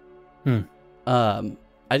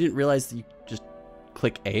 I didn't realize that you just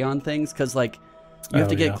click A on things because like you have Oh,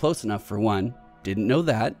 to get yeah. close enough for one. Didn't know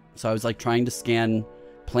that, so I was like trying to scan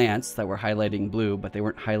plants that were highlighting blue, but they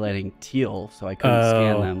weren't highlighting teal, so I couldn't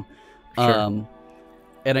scan Oh, them. sure.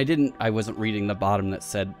 And I wasn't reading the bottom that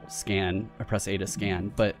said scan or press A to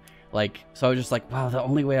scan, but like, so I was just like, wow, the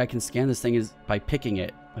only way I can scan this thing is by picking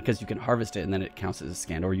it, because you can harvest it and then it counts as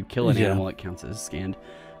scanned, or you kill an Yeah. animal, it counts as scanned.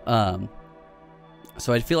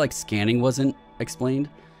 So I feel like scanning wasn't explained.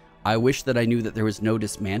 I wish that I knew that there was no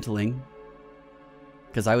dismantling,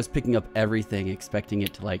 because I was picking up everything expecting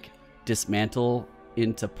it to like dismantle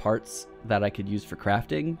into parts that I could use for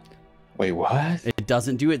crafting. Wait, what? It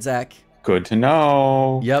doesn't do it, Zach. Good to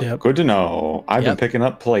know. Yep. Yep. Good to know. I've been Yep. picking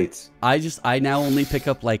up plates. I now only pick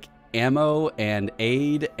up like ammo and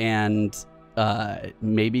aid and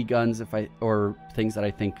maybe guns or things that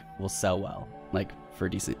I think will sell well, like for a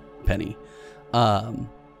decent penny.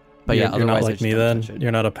 But yeah, you're not otherwise I like just me don't then. touch it.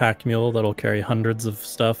 You're not a pack mule that'll carry hundreds of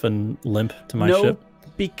stuff and limp to my No, ship.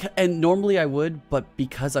 and normally I would, but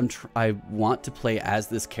because I want to play as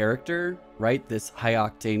this character, right? This high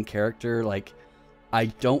octane character, like I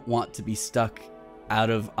don't want to be stuck out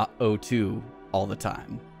of O2 all the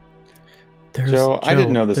time. Joe, I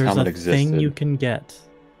didn't know this there's helmet a thing existed. you can get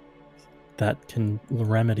that can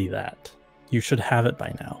remedy that. You should have it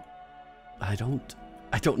by now. I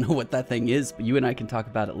don't know what that thing is, but you and I can talk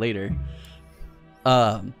about it later.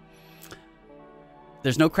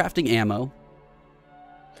 There's no crafting ammo.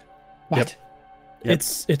 What? Yep.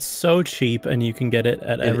 It's so cheap, and you can get it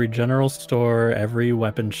at every general store, every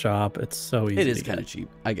weapon shop. It's so easy. It is to kind of get. cheap.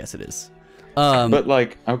 I guess it is. But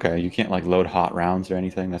like, okay, you can't like load hot rounds or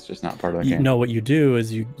anything. That's just not part of the You game. know what you do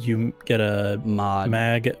is you get a Mod.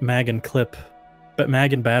 mag and clip, but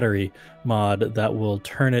mag and battery mod that will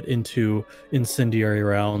turn it into incendiary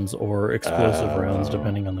rounds or explosive rounds Oh.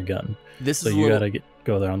 depending on the gun. This So is you a little, gotta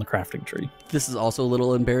go there on the crafting tree. This is also a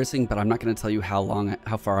little embarrassing, but I'm not going to tell you how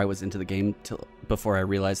far I was into the game before I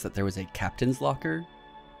realized that there was a captain's locker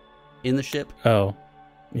in the ship. Oh,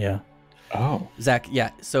 yeah. Oh, Zach,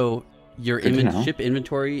 yeah. So your Good to know. ship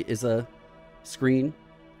inventory is a screen.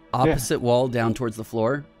 Opposite wall down towards the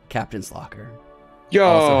floor, captain's locker.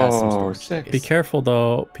 Also has some yo, storage sick. space. Be careful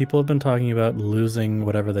though. People have been talking about losing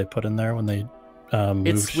whatever they put in there when they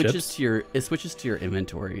move switches ships. it switches to your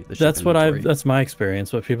inventory. The ship That's what inventory. that's my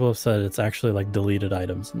experience. But people have said it's actually like deleted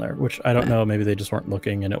items in there, which I don't know. Maybe they just weren't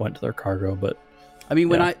looking and it went to their cargo. But I mean,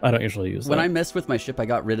 when I don't usually use when that. I messed with my ship, I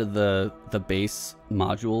got rid of the base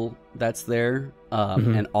module that's there,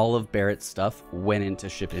 and all of Barrett's stuff went into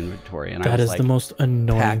ship inventory. And that is the most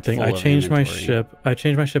annoying packed thing. full I of change my inventory. ship. I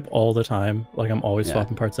change my ship all the time. Like I'm always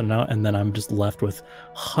swapping parts in and out, and then I'm just left with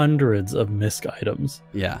hundreds of misc items.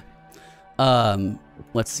 Yeah.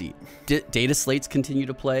 Let's see. Data slates continue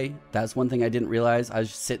to play. That's one thing I didn't realize. I was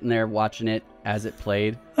just sitting there watching it as it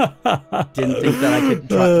played. Didn't think that I could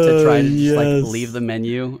try to just like leave the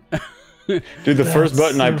menu. Dude, the first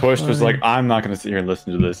button I so pushed was funny. like, I'm not going to sit here and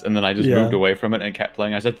listen to this. And then I just moved away from it and kept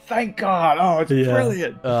playing. I said, thank God. Oh, it's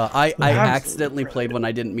brilliant. I accidentally played when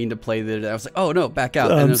I didn't mean to play that. I was like, oh no, back out.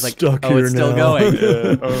 And I'm it was like, stuck oh, here it's still now.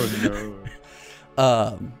 going. Oh,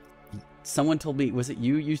 no. Someone told me, was it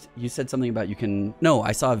you? You said something about you can. No,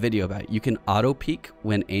 I saw a video about it. You can auto peek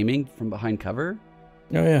when aiming from behind cover.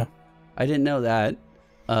 Oh yeah. I didn't know that.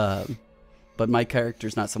 But my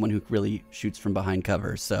character's not someone who really shoots from behind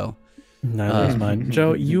cover, so. Neither is mine.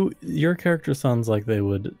 Joe, your character sounds like they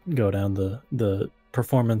would go down the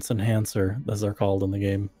performance enhancer, as they're called in the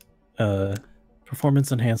game.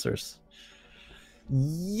 Performance enhancers.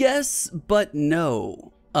 Yes, but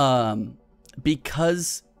no.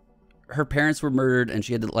 Because her parents were murdered and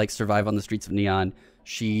she had to like survive on the streets of Neon,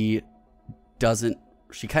 she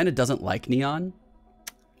kind of doesn't like Neon.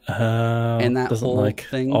 And that doesn't whole like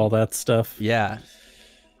thing. all that stuff. Yeah.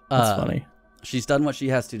 That's funny. She's done what she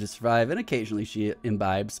has to survive, and occasionally she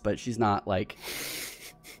imbibes, but she's not like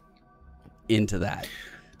into that.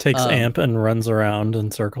 Takes amp and runs around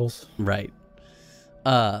in circles. Right.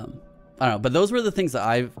 I don't know, but those were the things that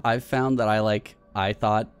I've found that I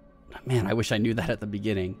thought, man, I wish I knew that at the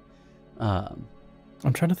beginning. I'm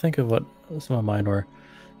trying to think of what some of mine were.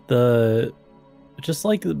 Just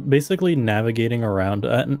like basically navigating around.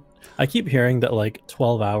 I keep hearing that like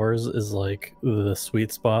 12 hours is like the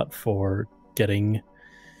sweet spot for getting,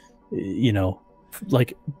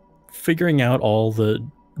 like figuring out all the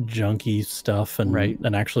junky stuff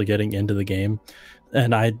and actually getting into the game.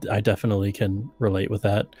 And I definitely can relate with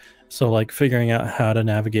that. So like figuring out how to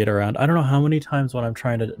navigate around. I don't know how many times when I'm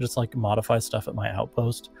trying to just like modify stuff at my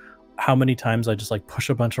outpost, how many times I just like push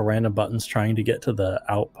a bunch of random buttons trying to get to the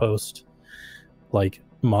outpost like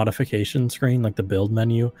modification screen, like the build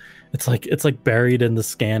menu. It's like buried in the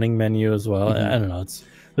scanning menu as well. I don't know.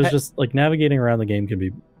 There's just like navigating around the game can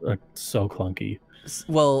be so clunky.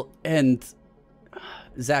 Well, and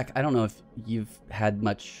Zach, I don't know if you've had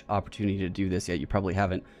much opportunity to do this yet. You probably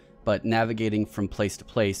haven't. But navigating from place to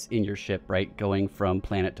place in your ship, right? Going from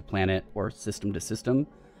planet to planet or system to system.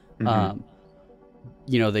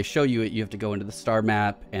 They show you it. You have to go into the star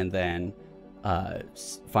map and then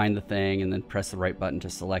find the thing and then press the right button to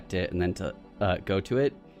select it and then to go to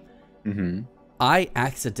it. I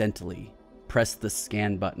accidentally pressed the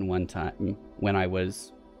scan button one time when I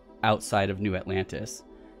was outside of New Atlantis,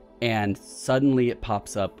 and suddenly it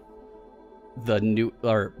pops up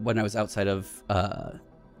when I was outside of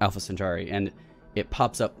Alpha Centauri, and it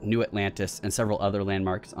pops up New Atlantis and several other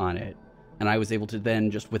landmarks on it, and I was able to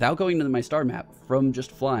then just, without going to my star map, from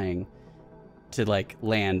just flying, to like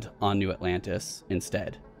land on New Atlantis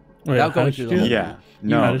instead. Without going through the whole Yeah. thing.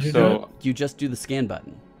 No. You just do the scan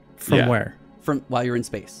button. From where? From while you're in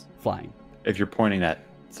space, flying. If you're pointing at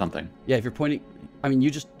something. Yeah, if you're pointing, I mean, you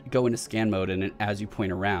just go into scan mode, and as you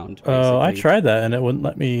point around. Oh, I tried that, and it wouldn't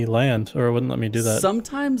let me land, or it wouldn't let me do that.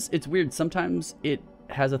 Sometimes it's weird. Sometimes it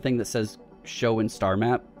has a thing that says show in star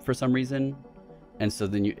map for some reason, and so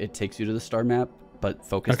then it takes you to the star map, but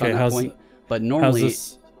focused on that point. But normally,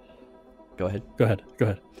 Go ahead.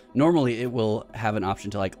 Normally, it will have an option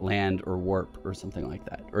to like land or warp or something like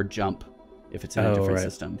that, or jump if it's in a different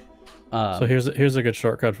system. So here's a good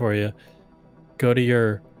shortcut for you. Go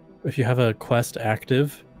to if you have a quest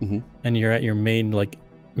active and you're at your main like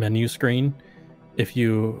menu screen, if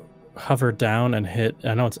you hover down and hit,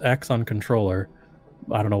 I know it's X on controller,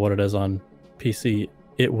 I don't know what it is on PC,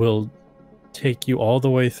 it will take you all the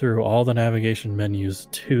way through all the navigation menus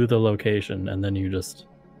to the location, and then you just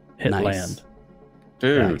hit land.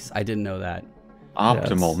 Dude, nice. I didn't know that.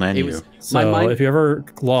 Optimal menu. So if you're ever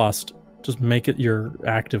lost, just make it your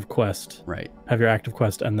active quest. Right. Have your active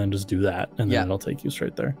quest and then just do that, and then it'll take you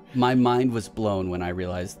straight there. My mind was blown when I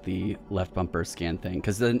realized the left bumper scan thing,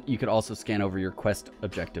 because then you could also scan over your quest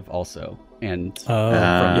objective also. And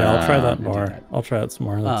I'll try that more. I'll try it some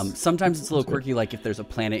more. Sometimes it's a little quirky, like if there's a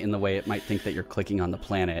planet in the way, it might think that you're clicking on the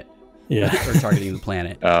planet. Yeah. Or targeting the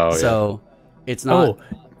planet. So it's not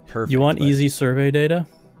perfect. You want easy survey data?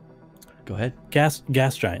 Go ahead. Gas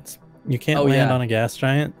giants. You can't land on a gas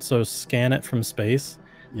giant, so scan it from space,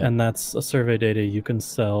 and that's a survey data you can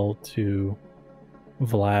sell to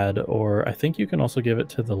Vlad, or I think you can also give it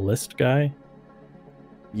to the list guy.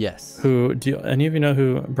 Yes. Any of you know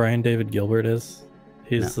who Brian David Gilbert is?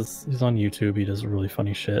 He's No. He's on YouTube. He does really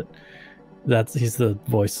funny shit. He's the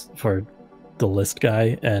voice for the list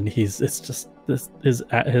guy, and his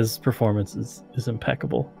performance is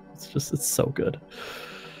impeccable. It's so good.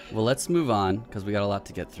 Well, let's move on because we got a lot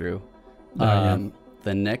to get through.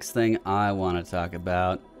 The next thing I want to talk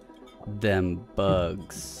about, them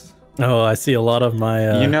bugs. Oh, I see a lot of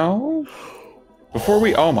my. Before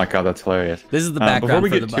we, oh my god, that's hilarious. This is the background. Before we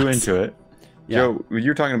for get the too bugs. into it, Yeah. Joe,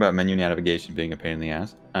 you're talking about menu navigation being a pain in the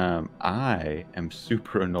ass. I am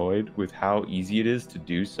super annoyed with how easy it is to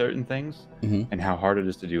do certain things and how hard it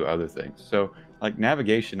is to do other things. So, like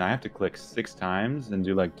navigation, I have to click 6 times and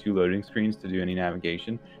do like 2 loading screens to do any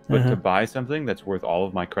navigation. But to buy something that's worth all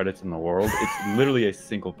of my credits in the world, it's literally a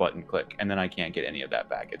single button click, and then I can't get any of that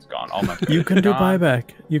back. It's gone. All my credits You can are do gone. buyback.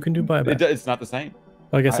 You can do buyback. It's not the same.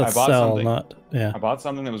 I guess that's bought sell, something. not I bought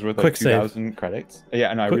something that was worth Quick like save. 2,000 credits.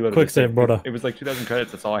 Yeah, and I Quick- reloaded quick it. save, brother. It was like 2,000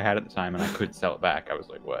 credits. That's all I had at the time, and I couldn't sell it back. I was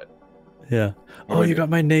like, what? Yeah. What do Oh, I you do? got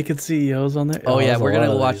my naked CEOs on there. Oh yeah, there's a we're lot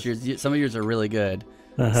gonna of watch these. yours. Some of yours are really good.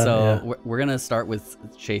 We're gonna start with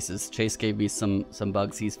Chase's. Chase gave me some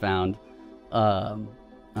bugs he's found. And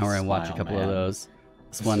we're gonna watch a Smile, couple man. of those.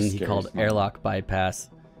 This This one is he scary called smile. airlock bypass,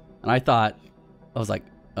 and I was like,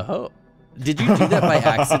 oh, did you do that by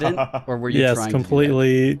accident, or were you Yes, trying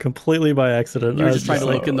completely by accident. You were I just was trying to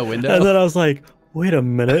look in the window? And then I was like, wait a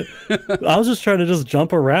minute. I was just trying to just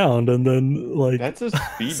jump around, and then like That's a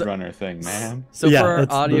speedrunner thing, man. So Yeah, for our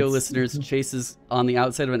that's- audio that's- listeners, Chase is on the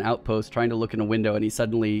outside of an outpost trying to look in a window, and he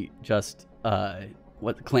suddenly just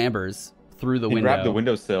clambers through the He window. grabbed the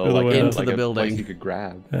windowsill Through the like window. Into like the a building. place you could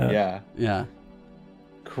grab. Yeah. Yeah,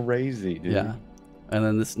 Crazy, dude. yeah. And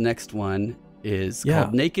then this next one is Yeah.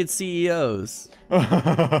 called Naked CEOs.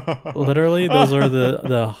 literally those are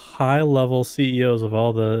the high level CEOs of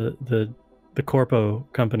all the corpo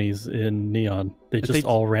companies in Neon. They just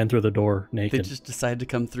all ran through the door They naked. just decided to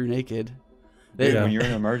come through naked. Dude, Yeah. when you're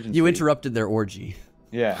in an emergency. You interrupted their orgy,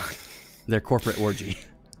 Yeah. their corporate orgy.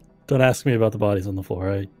 Don't ask me about the bodies on the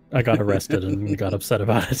floor. I got arrested and got upset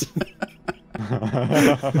about it.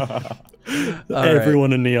 All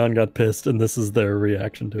Everyone in Neon got pissed, and this is their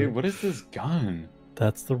reaction to Dude, it. what is this gun?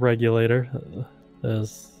 That's the regulator.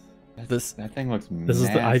 There's That thing looks This is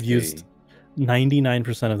the- I've used-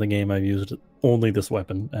 99% of the game. I've used only this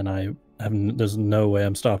weapon, and there's no way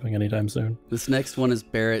I'm stopping anytime soon. This next one is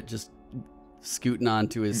Barrett just scooting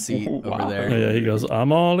onto his seat over Wow. there. Yeah, he goes,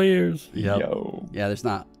 "I'm all ears." Yep. Yo. Yeah, there's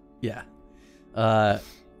not. Yeah.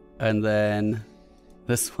 And then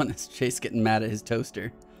this one is Chase getting mad at his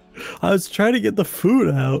toaster. I was trying to get the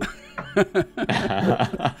food out.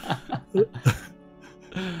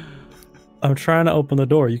 I'm trying to open the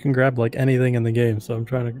door. You can grab like anything in the game, so I'm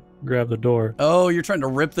trying to grab the door. Oh, you're trying to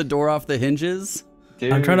rip the door off the hinges?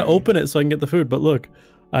 Dude. I'm trying to open it so I can get the food, but look,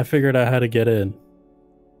 I figured out how to get in.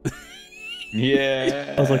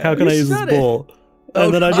 Yeah. I was like, how can I use this said it. bowl? Oh,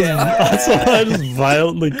 And then I just, God. I just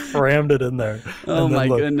violently crammed it in there. Oh And then my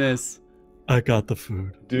look, goodness. I got the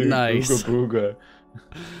food. Dude, Nice. Booga booga.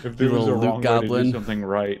 If there You was a little Luke wrong way to Goblin. do something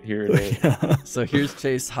right, here it is. Yeah. So here's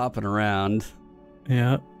Chase hopping around.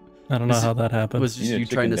 Yeah. I don't know This how that happened. Was just need a you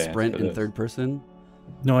trying to chicken dance sprint for in this. third person?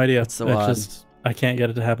 No idea. That's so It's odd. just I can't get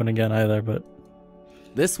it to happen again either, but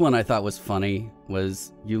This one I thought was funny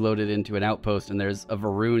was you loaded into an outpost and there's a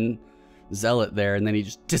Varun zealot there and then he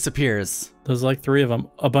just disappears. there's like 3 of them.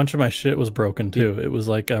 A bunch of my shit was broken too. It was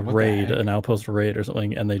like a What the raid, heck? an outpost raid or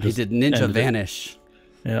something, and they He just did ninja ended it. vanish.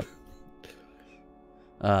 Yep.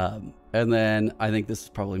 And then I think this is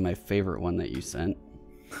probably my favorite one that you sent,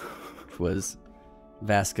 which was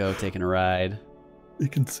Vasco taking a ride. You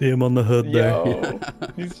can see him on the hood there. Yo,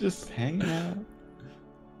 he's just hanging out.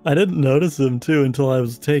 I didn't notice him too until I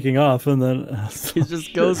was taking off, and then He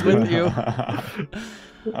just goes with you.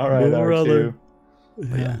 All right, Move, brother.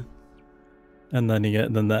 R2. Yeah. And then you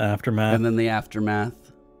get the aftermath. And then the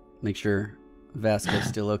aftermath. Make sure Vasco's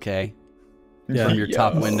still okay Yeah. from your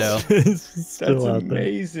top Yo. window. It's still That's out there.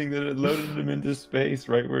 amazing that it loaded him into space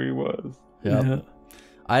right where he was. Yep. Yeah.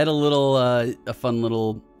 I had a fun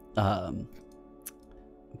little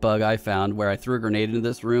bug I found where I threw a grenade into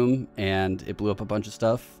this room and it blew up a bunch of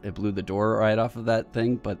stuff. It blew the door right off of that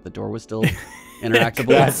thing, but the door was still interactable.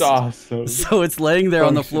 That's awesome. So it's laying there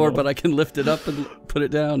on the floor, Functional. but I can lift it up and put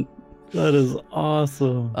it down. That is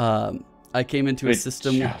awesome. I came into a It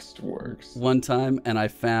system just works. one time and I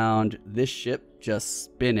found this ship just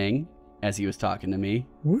spinning as he was talking to me.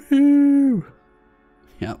 Woo!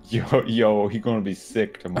 Yep. Yo, he gonna be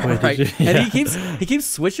sick tomorrow. Wait, Right. did you- And yeah. he keeps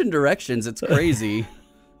switching directions. It's crazy.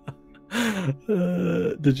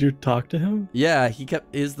 Did you talk to him? Yeah,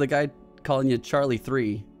 is the guy calling you Charlie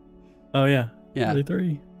 3. Oh yeah. Yeah.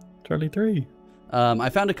 Charlie 3. I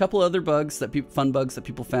found a couple other bugs fun bugs that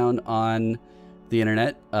people found on the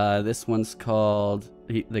internet. This one's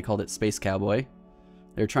they called it Space Cowboy.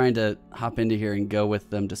 They're trying to hop into here and go with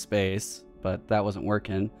them to space, but that wasn't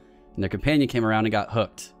working. And their companion came around and got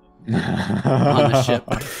hooked on the ship.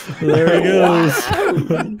 There he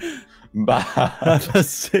goes. Bye. Have a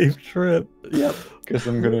safe trip. Yep. Guess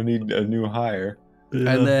I'm gonna need a new hire.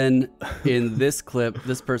 Yeah. And then in this clip,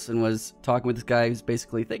 this person was talking with this guy who's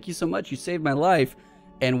basically, thank you so much, you saved my life.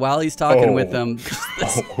 And while he's talking with him, the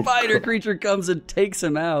spider creature comes and takes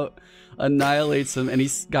him out, annihilates him, and he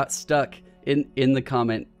got stuck in the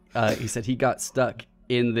comment. He said he got stuck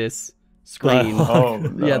in this screen. Oh,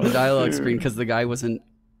 no, yeah, the dialogue dude. screen, because the guy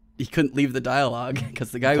he couldn't leave the dialogue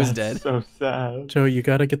because the guy was dead. So sad. Joe, you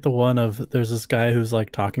got to get the one of there's this guy who's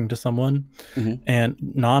like talking to someone and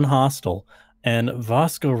non-hostile, and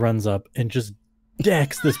Vasco runs up and just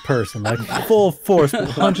decks this person like full force,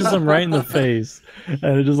 punches him right in the face,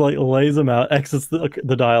 and it just like lays him out, exits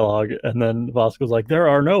the dialogue, and then Vasco's like, there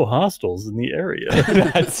are no hostiles in the area.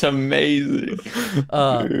 That's amazing.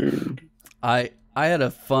 Dude. I had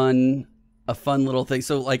a fun little thing.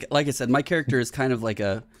 So like I said, my character is kind of like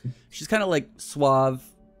she's kind of like suave.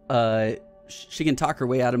 She can talk her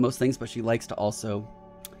way out of most things, but she likes to also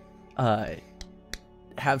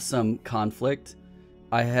have some conflict.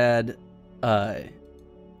 I had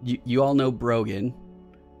you all know Brogan,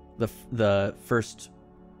 the first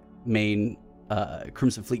main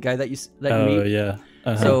Crimson Fleet guy that you meet. Oh yeah.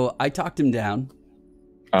 So I talked him down.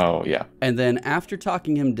 Oh yeah. And then after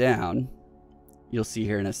talking him down, you'll see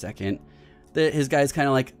here in a second that his guys kind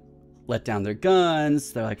of like let down their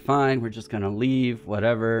guns. They're like, fine, we're just going to leave,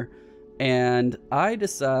 whatever. And I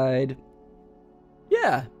decide,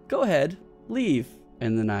 yeah, go ahead, leave.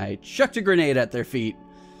 And then I chucked a grenade at their feet.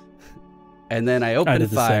 And then I opened I did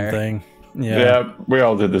fire. the same thing. Yeah, we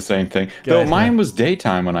all did the same thing. Good. Though mine was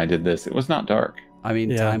daytime when I did this. It was not dark. I mean,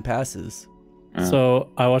 Yeah. time passes. So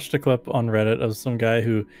I watched a clip on Reddit of some guy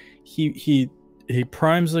who he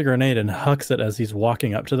primes the grenade and hucks it as he's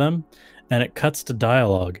walking up to them, and it cuts to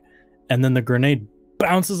dialogue, and then the grenade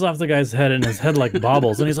bounces off the guy's head and his head like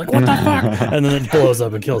bobbles, and he's like, what the fuck? And then it blows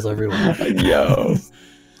up and kills everyone. Yo.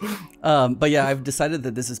 But yeah, I've decided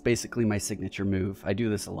that this is basically my signature move. I do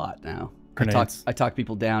this a lot now. Grenades. I talk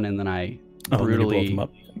people down and then I Oh, and then you blow brutally them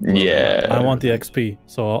up. Yeah. I want the XP,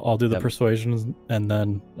 so I'll do the Yep. persuasions and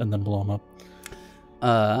then blow them up.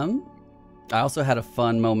 I also had a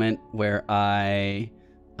fun moment where I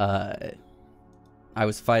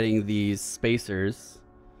was fighting these spacers,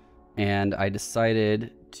 and I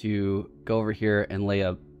decided to go over here and lay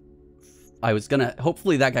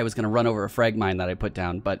hopefully that guy was gonna run over a frag mine that I put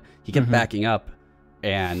down, but he kept backing up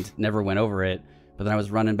and never went over it. But then I was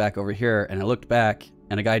running back over here, and I looked back,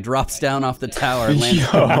 and a guy drops down off the tower and lands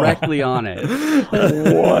Yo. directly on it.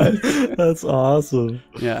 What? That's awesome.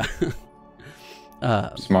 Yeah.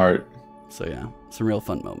 Smart. So yeah, some real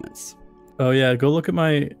fun moments. Oh yeah, go look at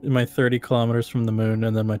my 30 kilometers from the moon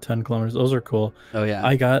and then my 10 kilometers. Those are cool. Oh yeah.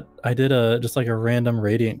 I did just like a random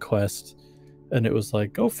Radiant quest, and it was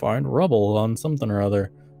like, go find rubble on something or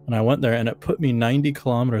other. And I went there and it put me 90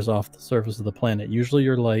 kilometers off the surface of the planet. Usually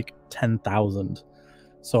you're like 10,000.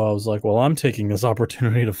 So I was like, well, I'm taking this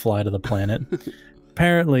opportunity to fly to the planet.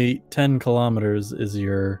 Apparently 10 kilometers is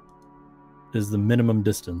the minimum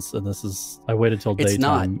distance, and I waited till It's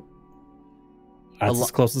daytime. not. That's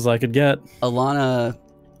as close as I could get. Alana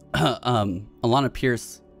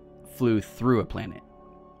Pierce flew through a planet.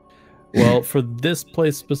 Well, for this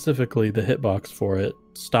place specifically, the hitbox for it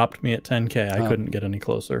stopped me at 10K. I couldn't get any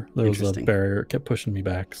closer. There was a Interesting. barrier. It kept pushing me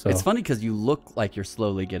back. So It's funny because you look like you're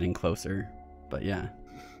slowly getting closer, but yeah.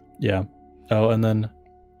 yeah. Oh, and then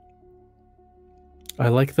I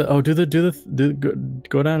like the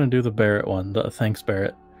go down and do the Barrett one. The thanks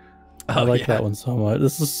Barrett. I like that one so much.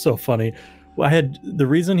 This is so funny. Well, the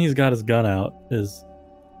reason he's got his gun out is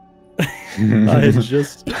I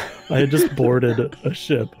had just boarded a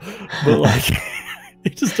ship, but like he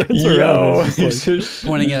just turns around and he's just like,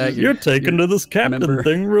 Pointing at you're taking to this captain member.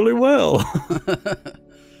 thing really well.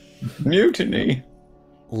 Mutiny.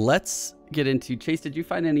 Let's get into Chase. Did you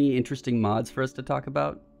find any interesting mods for us to talk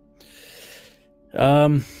about?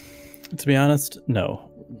 To be honest,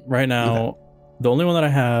 no. Right now, the only one that I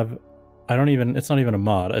have, it's not even a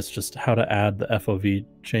mod. It's just how to add the FOV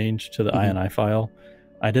change to the INI file.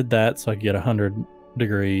 I did that so I could get 100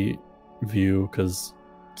 degree view because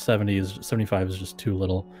 75 is just too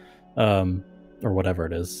little, or whatever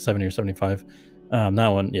it is, 70 or 75. That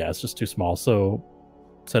one, yeah, it's just too small. So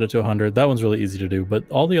set it to 100. That one's really easy to do, but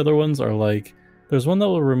all the other ones are like, there's one that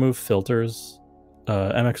will remove filters.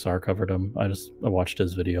 MXR covered him. I watched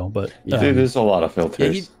his video, but there's a lot of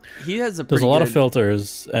filters. Yeah, he has there's a lot of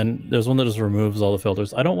filters, and there's one that just removes all the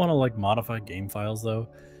filters. I don't want to like modify game files though,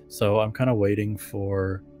 so I'm kind of waiting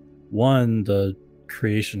for the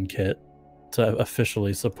creation kit to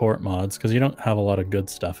officially support mods, because you don't have a lot of good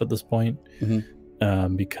stuff at this point,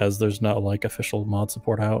 because there's no like official mod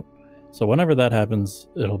support out. So whenever that happens,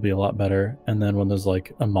 it'll be a lot better. And then when there's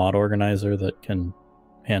like a mod organizer that can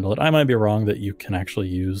handle it, I might be wrong that you can actually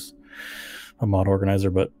use a mod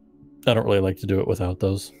organizer, but I don't really like to do it without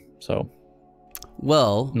those. So,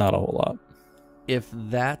 well, not a whole lot. If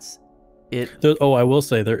that's it. I will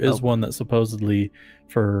say there is one that supposedly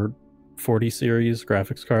for 40 series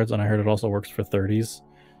graphics cards, and I heard it also works for 30s.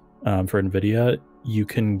 For NVIDIA, you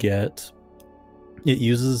can get, it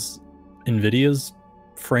uses NVIDIA's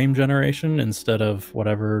frame generation instead of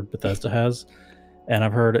whatever Bethesda has. And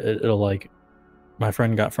I've heard it'll like, my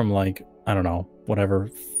friend got from like, I don't know, whatever,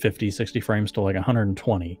 50, 60 frames to like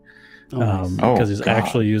 120. Because he's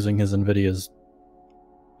actually using his NVIDIA's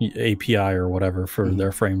API or whatever for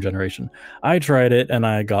their frame generation. I tried it and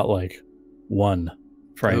I got like 1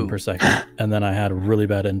 frame per second, and then I had really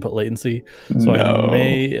bad input latency. So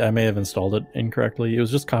I may have installed it incorrectly. It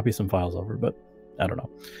was just copy some files over, but I don't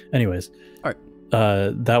know. Anyways, all right.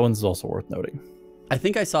 That one's also worth noting. I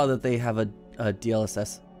think I saw that they have a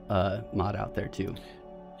DLSS mod out there too.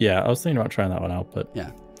 Yeah, I was thinking about trying that one out, but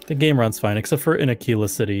yeah, the game runs fine, except for in Aquila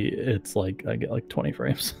City, it's like I get like 20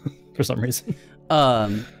 frames for some reason.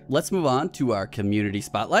 Let's move on to our community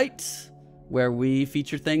spotlight, where we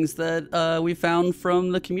feature things that we found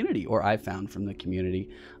from the community, or I found from the community.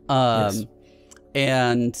 Yes.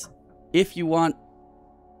 And if you want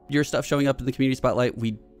your stuff showing up in the community spotlight,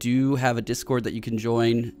 we do have a Discord that you can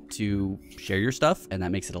join to share your stuff, and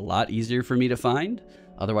that makes it a lot easier for me to find.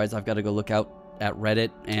 Otherwise, I've got to go look out at Reddit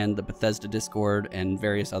and the Bethesda Discord and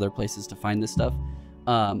various other places to find this stuff.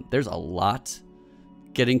 There's a lot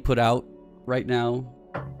getting put out right now.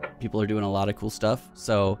 People are doing a lot of cool stuff.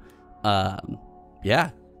 So, yeah,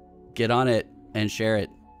 get on it and share it,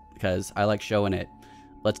 because I like showing it.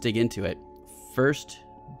 Let's dig into it. First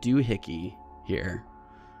doohickey here.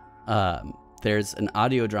 There's an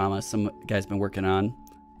audio drama some guy's been working on,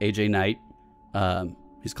 AJ Knight.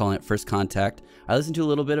 He's calling it First Contact. I listened to a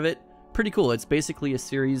little bit of it. Pretty cool. It's basically a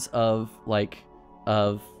series of the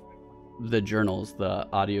journals, the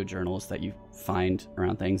audio journals that you find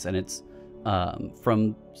around things, and it's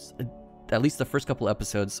from at least the first couple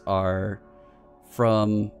episodes are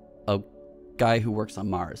from a guy who works on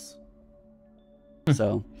Mars.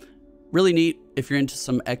 So really neat. If you're into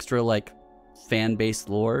some extra like fan-based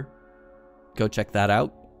lore, go check that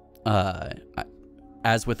out.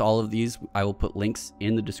 As with all of these, I will put links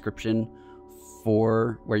in the description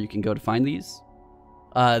for where you can go to find these.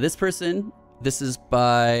 This is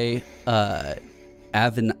by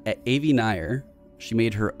Avi Nair. She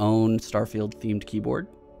made her own Starfield themed keyboard.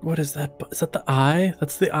 What is that? Is that the eye?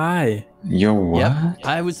 That's the eye. Yo, what? Yep.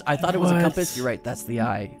 I thought it was a compass. You're right. That's the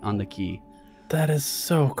eye on the key. That is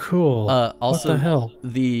so cool. Also, what the hell?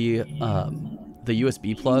 The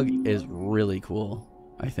USB plug is really cool,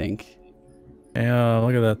 I think. Yeah,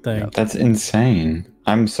 look at that thing. Yep. That's insane.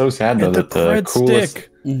 I'm so sad though that the coolest stick.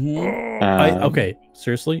 Mm-hmm. Okay,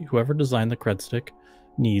 seriously, whoever designed the cred stick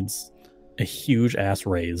needs a huge ass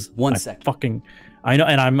raise. One second. I know,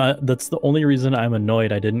 and I'm that's the only reason I'm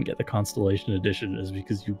annoyed I didn't get the Constellation Edition, is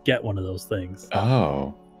because you get one of those things.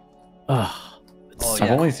 Oh.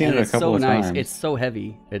 I've only seen it a couple of times. It's so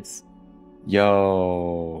heavy. It's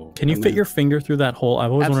Yo. Can you fit your finger through that hole?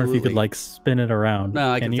 I've always wondered if you could like spin it around.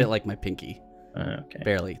 No, I can fit like my pinky. Okay.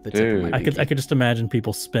 Barely. The tip of my pinky. I could just imagine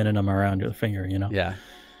people spinning them around your finger, you know? Yeah.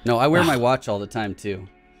 No, I wear my watch all the time too.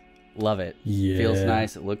 Love it. Yeah. Feels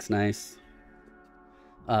nice. It looks nice.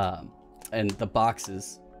 And the box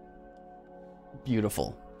is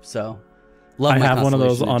beautiful. So love. I my have one of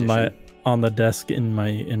those Constellation on the desk in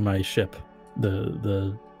my ship,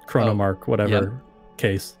 the Chronomark whatever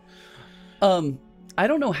case. I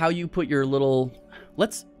don't know how you put your little.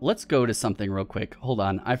 Let's go to something real quick. Hold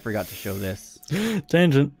on, I forgot to show this.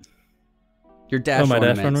 Tangent. Your dash my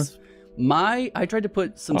ornaments. dash ornaments. I tried to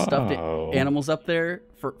put some stuffed animals up there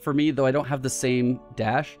for me, though I don't have the same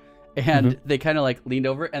dash, and they kind of like leaned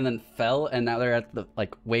over and then fell, and now they're at the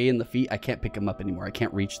like way in the feet. I can't pick them up anymore. I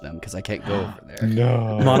can't reach them because I can't go over there.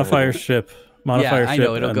 No. Modifier ship. I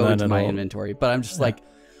know it'll go into my inventory, but I'm just like,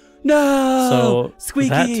 No. So Squeaky.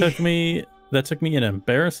 that took me an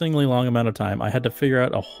embarrassingly long amount of time. I had to figure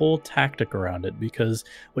out a whole tactic around it, because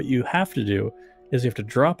what you have to do is you have to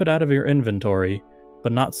drop it out of your inventory,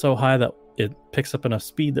 but not so high that it picks up enough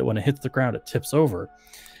speed that when it hits the ground it tips over.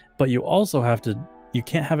 But you also have to, you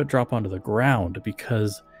can't have it drop onto the ground,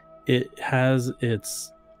 because it has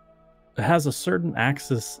a certain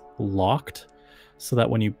axis locked, so that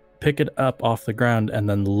when you pick it up off the ground and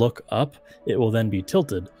then look up, it will then be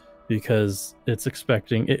tilted, because it's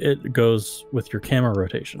expecting it goes with your camera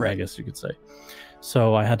rotation, right? I guess you could say.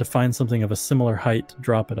 So I had to find something of a similar height to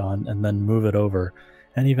drop it on and then move it over.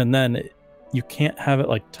 And even then, you can't have it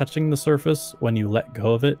like touching the surface when you let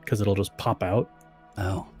go of it, because it'll just pop out.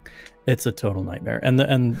 Oh, it's a total nightmare.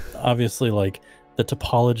 And obviously, like, the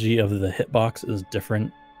topology of the hitbox is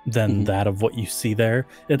different than that of what you see there.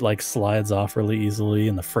 It like slides off really easily,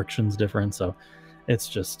 and the friction's different. So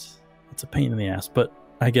it's a pain in the ass. But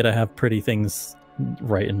I get to have pretty things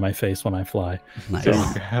right in my face when I fly. Nice. So,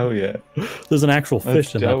 Hell yeah. there's an actual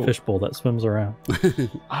fish in dope. that fishbowl that swims around.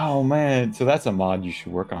 Oh man, so that's a mod you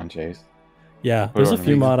should work on, Chase. Yeah, Put there's it a on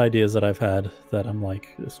few the mod ideas that I've had that I'm like,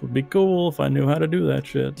 this would be cool if I knew how to do that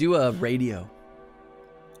shit. Do a radio.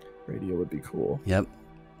 Radio would be cool. Yep.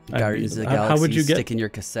 I'd Guardians be- of the how Galaxy, would you get- stick in your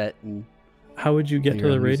cassette and How would you get Play to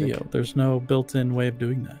your the own music. radio? There's no built-in way of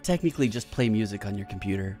doing that. technically just play music on your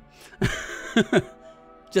computer.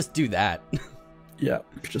 Just do that. Yeah,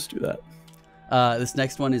 just do that. This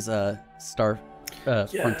next one is a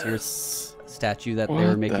Frontiers statue that they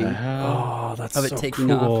were making. Oh, that's Of it so taking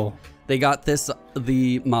cool. off. They got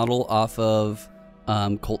the model off of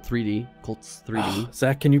Colt's 3D.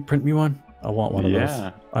 Zach, can you print me one? I want one of those.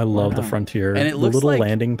 Yeah. I love Why the not? Frontier. And it the looks little like-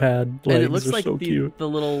 landing pad legs And it looks are like so cute. the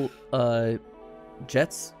little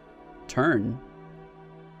jets turn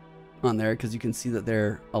on there, because you can see that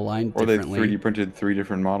they're aligned Or they differently. 3D printed 3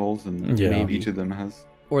 different models, and Yeah. Maybe. each of them has.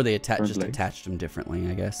 Or they Turned just legs. attached them differently,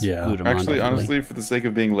 I guess. Yeah. Glued 'em on Actually, differently. honestly, for the sake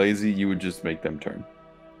of being lazy, you would just make them turn.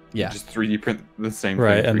 Yeah. Just 3D print the same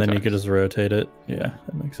Right, thing. and 3 then you could times. just rotate it. Yeah,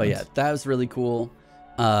 that makes sense. But yeah, that was really cool.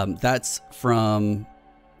 That's from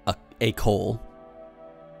a Cole,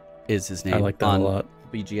 is his name. I like that on a lot.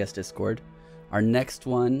 BGS Discord. Our next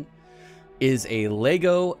one is a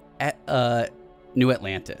Lego New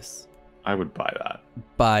Atlantis I would buy that.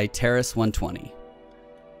 by Terrace120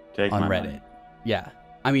 Take on my Reddit. money. Yeah.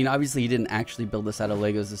 I mean, obviously, he didn't actually build this out of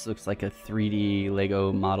Legos. This looks like a 3D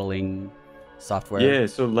Lego modeling software. Yeah,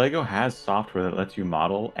 so Lego has software that lets you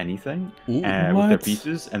model anything with their What?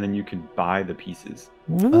 pieces, and then you can buy the pieces.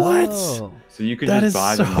 What? Oh. So you can That just is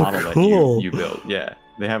buy the so model cool. that you build. Yeah,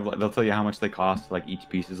 they'll tell you how much they cost. Like each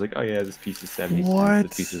piece is like, oh yeah, this piece is 70 What? cents.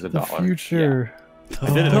 This piece is The $1. future. Yeah. I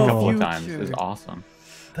did it a couple of future. times. It's awesome.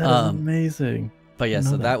 That is amazing. But yeah, I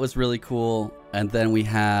know so that. that was really cool. And then we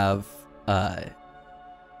have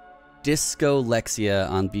Disco Lexia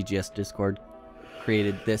on BGS Discord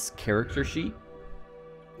created this character sheet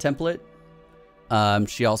template.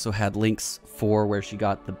 She also had links for where she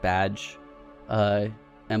got the badge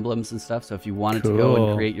emblems and stuff. So if you wanted to go and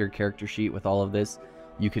Cool. create your character sheet with all of this,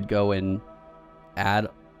 you could go and add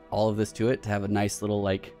all of this to it to have a nice little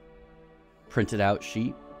like printed out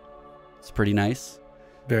sheet. It's pretty nice.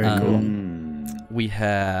 Very Um, cool. We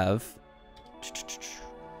have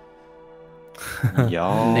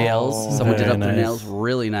Y'all. nails. Someone did Very up their nice. nails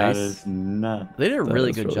really nice. That is nuts. They did a That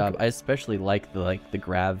really is good really job. good. I especially like the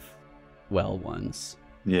grav well ones.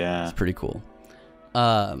 Yeah. It's pretty cool.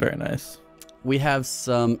 Very nice. We have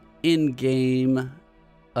some in-game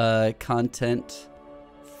content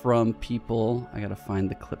from people. I gotta find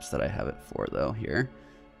the clips that I have it for though here.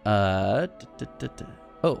 I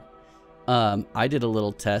did a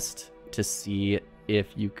little test to see if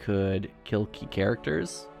you could kill key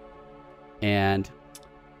characters, and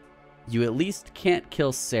you at least can't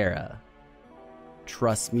kill Sarah.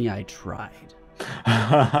 Trust me, I tried.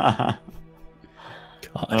 God.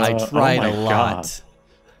 I Oh tried my a lot.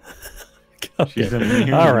 She's Okay.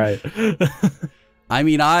 immune. All right. I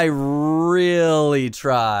mean, I really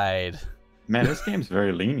tried. Man, this game's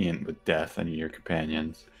very lenient with death and your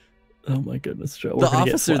companions. Oh my goodness, Joe. The We're gonna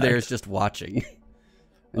get officer there is flagged. just watching.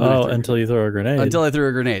 And then I Oh, threw- until you throw a grenade. until I threw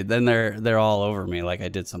a grenade. Then they're all over me like I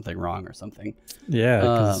did something wrong or something. Yeah,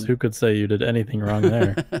 because who could say you did anything wrong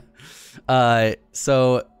there?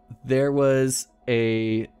 So there was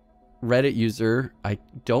a Reddit user. I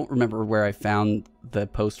don't remember where I found the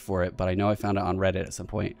post for it, but I know I found it on Reddit at some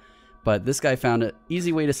point. But this guy found an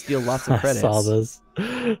easy way to steal lots of I credits. saw this.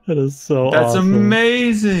 That is so That's awesome.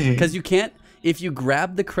 amazing. Because you can't, if you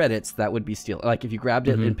grab the credits, that would be stealing. Like if you grabbed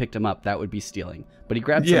it Mhm. and picked them up, that would be stealing. But he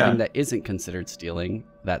grabbed Yeah. something that isn't considered stealing,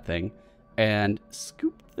 that thing, and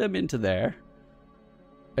scooped them into there.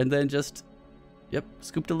 And then just, yep,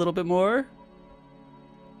 scooped a little bit more.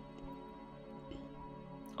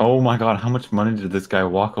 Oh my god, how much money did this guy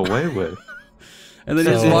walk away with? And then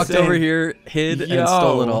he just walked over here, hid, and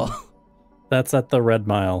stole it all. That's at the Red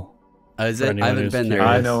Mile. Is it? I haven't been there.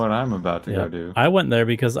 I know what I'm about to go do. I went there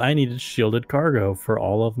because I needed shielded cargo for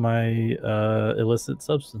all of my illicit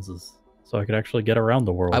substances, so I could actually get around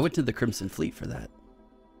the world. I went to the Crimson Fleet for that.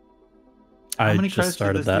 I just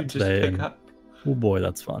started that today, and oh boy,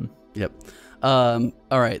 that's fun. Yep. All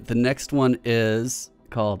right, the next one is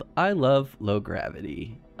called I Love Low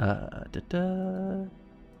Gravity.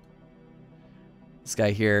 This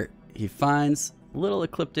guy here, he finds a little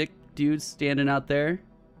ecliptic dude standing out there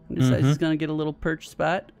and decides he's gonna get a little perch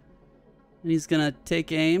spot, and he's gonna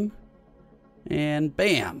take aim, and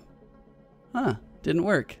bam! Huh? Didn't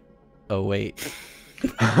work. Oh wait.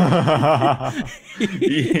 Yeah.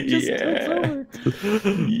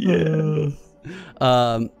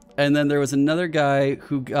 And then there was another guy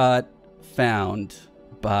who got found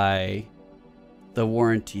by the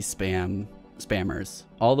warranty spammers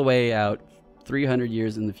all the way out 300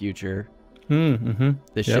 years in the future. The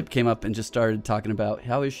ship came up and just started talking about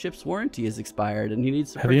how his ship's warranty is expired and he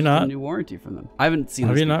needs to purchase a new warranty from them. I haven't seen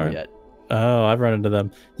these people yet. Oh, I've run into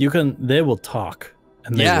them. They will talk.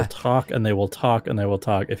 And they will talk and they will talk and they will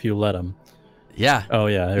talk if you let them. Yeah. Oh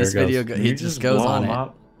yeah, here this it goes. video he just goes on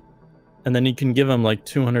it. And then you can give them like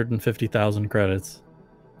 250,000 credits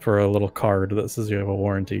for a little card that says you have a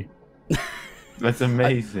warranty. That's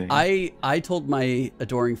amazing. I told my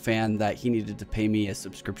adoring fan that he needed to pay me a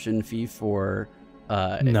subscription fee for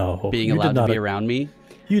being allowed to be around me.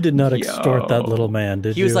 You did not extort that little man,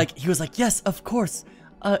 did you? He was like, yes, of course.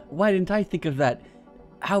 Why didn't I think of that?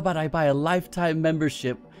 How about I buy a lifetime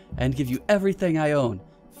membership and give you everything I own?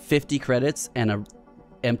 50 credits and a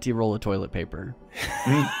empty roll of toilet paper.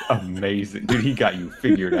 Amazing. Dude, he got you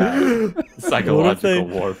figured out. Psychological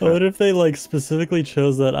warfare. What if they like specifically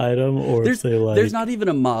chose that item, or if they like... There's not even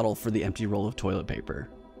a model for the empty roll of toilet paper.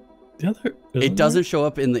 It doesn't show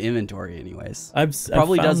up in the inventory anyways. It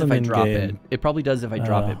probably does if I drop it. It probably does if I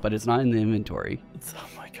drop it, but it's not in the inventory. Oh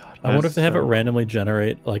my god. I wonder if they have it randomly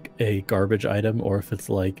generate like a garbage item, or if it's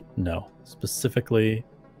like, no, specifically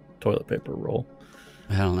toilet paper roll.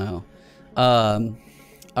 I don't know.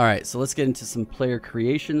 All right, so let's get into some player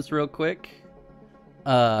creations real quick.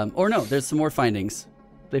 Or no, there's some more findings.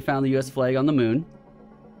 They found the U.S. flag on the moon.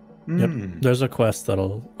 Yep. There's a quest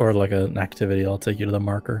or like an activity that'll take you to the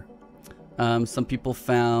marker. Some people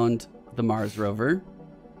found the Mars rover.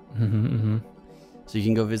 So you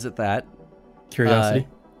can go visit that. Curiosity.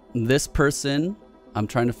 This person, I'm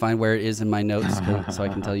trying to find where it is in my notes so I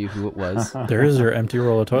can tell you who it was. There is your empty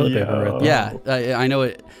roll of toilet paper right there. Yeah, I know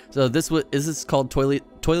it. So this is called Toilety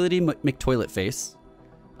McToiletFace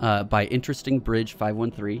by Interesting Bridge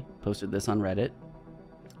 513. Posted this on Reddit.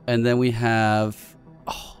 And then we have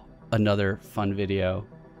another fun video.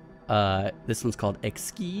 This one's called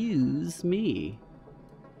Excuse Me.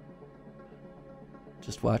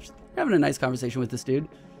 Just watch. Having a nice conversation with this dude.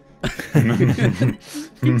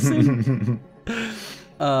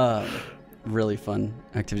 Really fun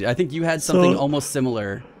activity. I think you had something almost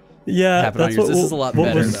similar. Yeah, happen on yours. This is a lot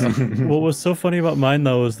better. What was so funny about mine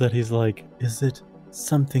though is that he's like, "Is it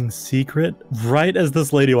something secret?" Right as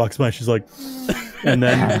this lady walks by, she's like, and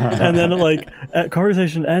then like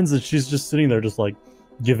conversation ends and she's just sitting there, just like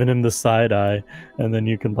giving him the side eye, and then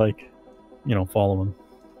you can like, follow him.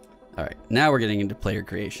 All right, now we're getting into player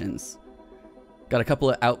creations. Got a couple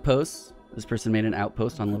of outposts. This person made an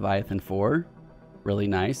outpost on Leviathan IV. Really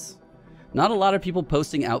nice. Not a lot of people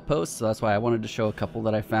posting outposts, so that's why I wanted to show a couple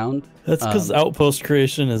that I found. That's because outpost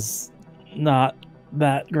creation is not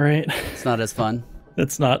that great. It's not as fun.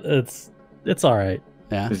 It's not. It's all right.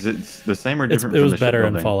 Yeah. Is it the same or different? It was better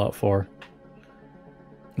in Fallout 4.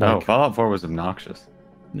 No, Fallout 4 was obnoxious.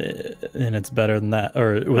 And it's better than that,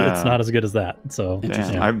 or it's not as good as that. So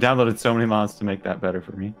yeah. I've downloaded so many mods to make that better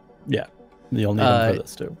for me. Yeah. You'll need them for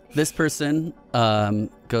this too. This person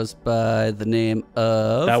goes by the name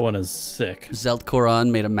of... That one is sick.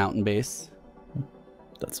 Zeltkoron made a mountain base.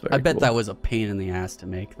 That's very I bet cool. that was a pain in the ass to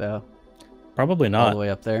make, though. Probably not. All the way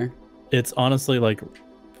up there. It's honestly like...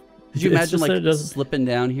 Could you imagine like slipping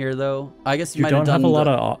down here, though? I guess you might don't have done have a lot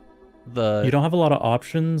of... You don't have a lot of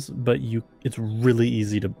options, but it's really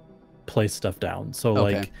easy to place stuff down. So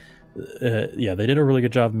like... yeah, they did a really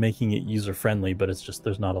good job making it user-friendly, but it's just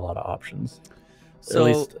there's not a lot of options. So,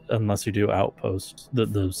 at least unless you do Outpost,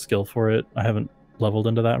 the skill for it, I haven't leveled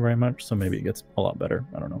into that very much, so maybe it gets a lot better.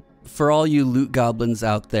 I don't know. For all you loot goblins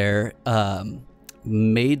out there,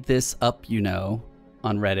 made this up, on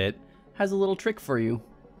Reddit, has a little trick for you.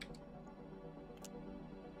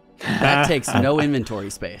 That takes no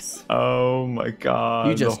inventory space. Oh my god.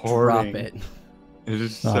 You just drop it. It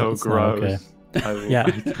is so gross. Okay. Yeah.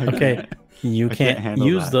 Okay. You can't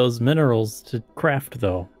use those minerals to craft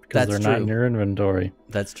though, because they're not in your inventory.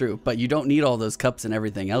 That's true. But you don't need all those cups and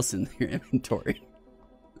everything else in your inventory.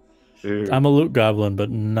 Dude. I'm a loot goblin,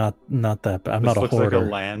 but not that bad. I'm not a hoarder. This looks like a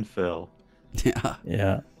landfill. Yeah.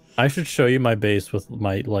 Yeah. I should show you my base with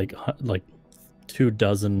my like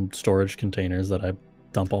 24 storage containers that I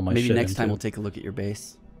dump all my shit Maybe next into. time we'll take a look at your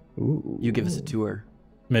base. Ooh. You give us a tour.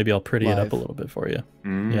 Maybe I'll pretty it up a little bit for you.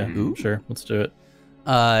 Yeah, Ooh. sure. Let's do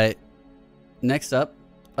it. Next up,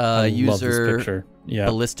 I love this user picture. Yeah.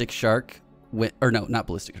 Ballistic Shark went, or no, not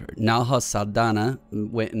Ballistic Shark. Nalha Saldana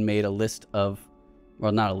went and made a list of,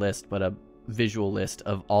 well, not a list, but a visual list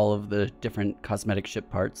of all of the different cosmetic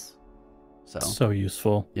ship parts. So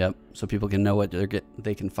useful. Yep. So people can know what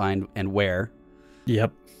they can find and where.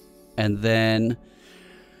 Yep. And then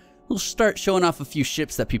we'll start showing off a few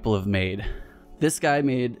ships that people have made. This guy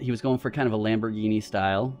he was going for kind of a Lamborghini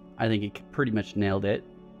style. I think he pretty much nailed it.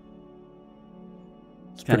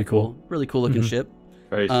 It's pretty cool. Really cool looking ship.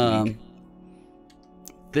 Very sleek.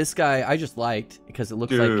 This guy I just liked because it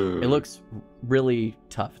looks like it looks really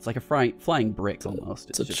tough. It's like a flying brick almost.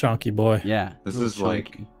 It's a chunky boy. Yeah. This is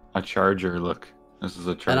like a Charger look. This is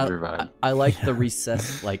a Charger vibe. I like the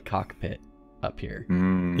recessed like cockpit up here.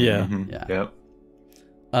 Yeah. Yeah.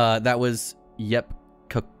 Yep. That was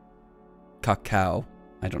Cacao.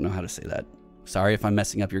 I don't know how to say that. Sorry if I'm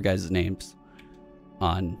messing up your guys' names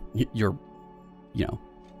on your,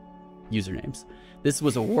 usernames. This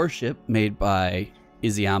was a warship made by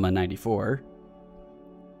Izayama 94.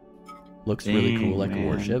 Looks really cool, like a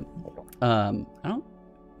warship. I don't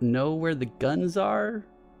know where the guns are,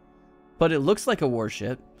 but it looks like a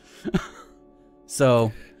warship.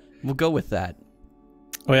 So we'll go with that.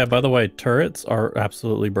 Oh yeah, by the way, turrets are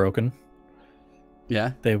absolutely broken.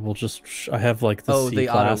 Yeah. They will just I have like the C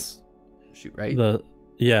class shoot, right?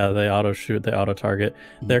 They auto shoot, they auto target.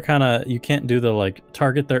 They're kind of, you can't do the like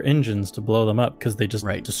target their engines to blow them up because they just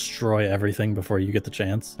destroy everything before you get the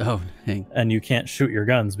chance. Oh, dang. And you can't shoot your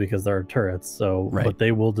guns because they're turrets, so but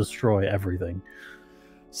they will destroy everything.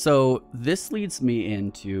 So this leads me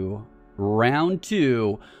into round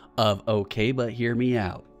 2 of Okay, but hear me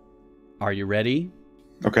out. Are you ready?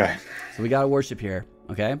 Okay. So we got a warship here,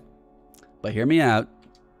 okay? But hear me out.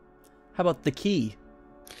 How about the key?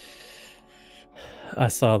 I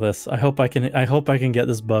saw this. I hope I can get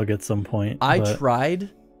this bug at some point. I tried.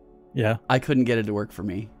 Yeah. I couldn't get it to work for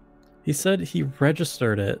me. He said he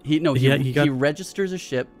registered it. He registers a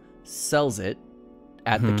ship, sells it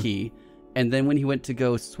at the key, and then when he went to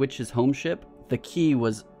go switch his home ship, the key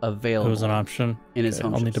was available. It was an option in his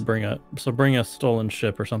home. I'll need to bring a stolen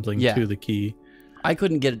ship or something to the key. I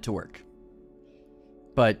couldn't get it to work.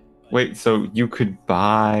 But wait, so you could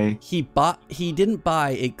buy? He didn't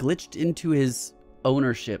buy. It glitched into his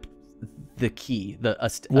ownership. The key, a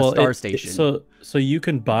star station. So you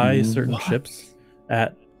can buy certain ships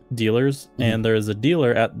at dealers, and there is a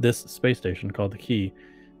dealer at this space station called the Key,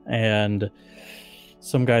 and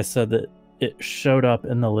some guy said that it showed up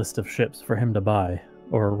in the list of ships for him to buy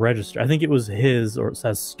or register. I think it was his, or it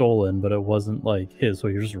says stolen, but it wasn't like his, so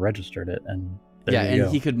he just registered it, and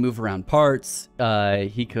he could move around parts.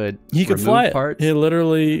 He could fly parts. He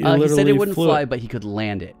literally he said it wouldn't fly, but he could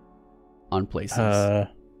land it on places.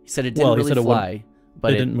 He said it didn't really fly,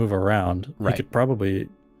 but it didn't move around. Right. He could probably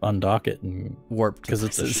undock it and warp because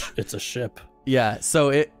it's a ship. Yeah, so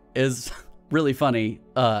it is really funny.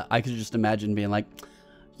 I could just imagine being like,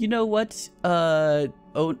 you know what,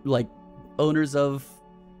 owners of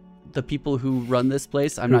the people who run this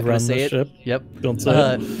place. I'm not going to say it. Ship? Yep. Don't say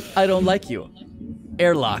it. I don't like you.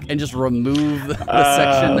 Airlock and just remove the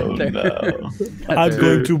section there. No. I'm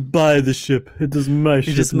going to buy the ship. It is my ship.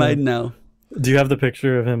 You just might know. Do you have the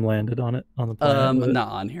picture of him landed on it on the planet? Not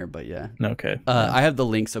on here, but yeah. Okay. I have the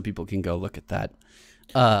link so people can go look at that.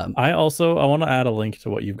 I want to add a link to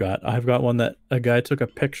what you've got. I've got one that a guy took a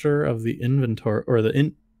picture of the inventory or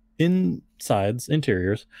the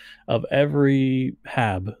interiors of every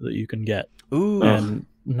hab that you can get. Ooh. And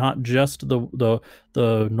not just the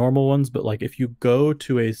normal ones, but like if you go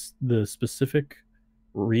to the specific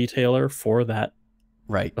retailer for that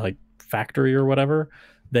like factory or whatever,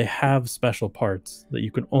 they have special parts that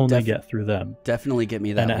you can only get through them. Definitely get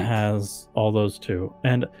me that. And it has all those too.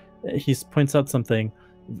 And he points out something.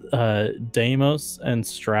 Deimos and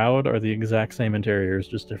Stroud are the exact same interiors,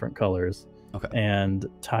 just different colors. Okay. And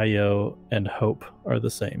Tayo and Hope are the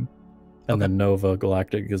same. And then Nova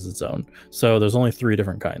Galactic is its own. So there's only 3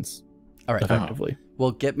 different kinds. All right. effectively.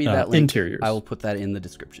 Well, get me that link. Interiors. I will put that in the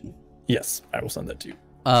description. Yes, I will send that to you.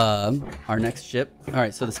 Our next ship. All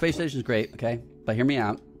right, so the space station is great, okay? But hear me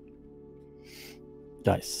out.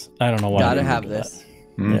 Dice. I don't know why. Gotta have this.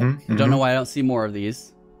 Don't know why I don't see more of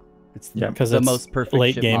these. It's because the it's most perfect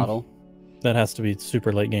late ship game. model. That has to be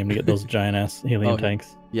super late game to get those giant ass helium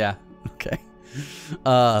tanks. Yeah. Okay.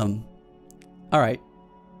 All right.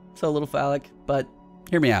 So a little phallic, but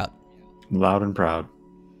hear me out. Loud and proud.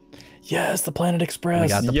 Yes, the Planet Express. We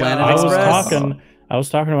got the Yeah. Planet I Express. was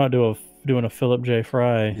talking about doing a Philip J.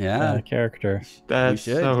 Fry character. That's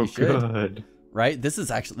should, so you should. good. Right? This is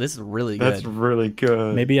really good. That's really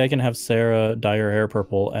good. Maybe I can have Sarah dye her hair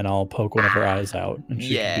purple and I'll poke one of her eyes out and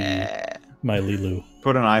she can be my Lilu.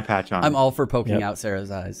 Put an eye patch on. I'm all for poking out Sarah's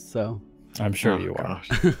eyes, so. I'm sure you are.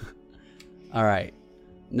 Gosh. All right.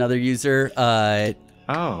 Another user, Stay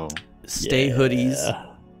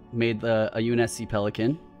Hoodies, made a UNSC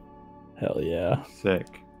Pelican. Hell yeah. Sick.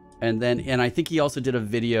 And I think he also did a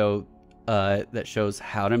video that shows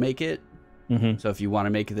how to make it. So if you want to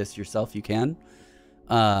make this yourself, you can.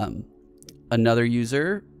 Another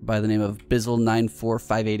user by the name of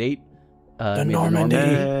Bizzle94588 the made Normandy.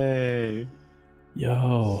 Hey.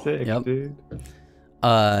 Yo. Sick, dude.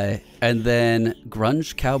 And then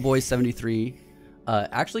Grunge Cowboy 73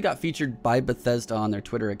 actually got featured by Bethesda on their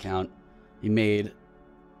Twitter account. He made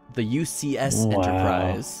the UCS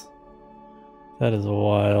Enterprise. That is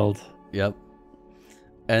wild. Yep.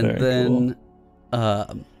 And Very then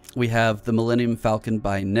we have the Millennium Falcon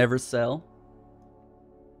by Nevercell.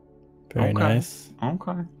 Very nice.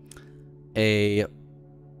 Okay. A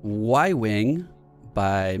Y-Wing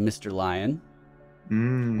by Mr. Lion.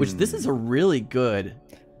 Which this is a really good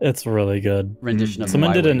It's really good. rendition of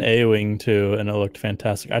Someone did Y-Wing. an A-Wing too, and it looked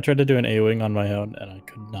fantastic. I tried to do an A-Wing on my own, and I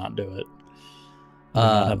could not do it. I did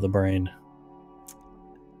not have the brain.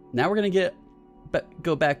 Now we're going to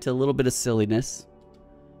go back to a little bit of silliness.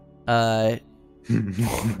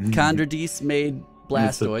 Condradis made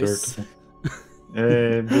Blastoise.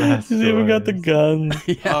 Hey, Blastoise. He's even got the gun.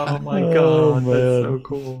 Oh my god, Oh, that's man. so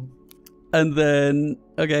cool. And then,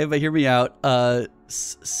 okay, but hear me out. I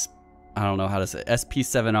don't know how to say it.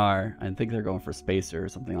 SP7R. I think they're going for Spacer or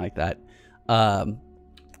something like that.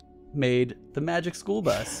 Made the Magic School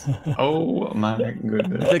Bus. Oh my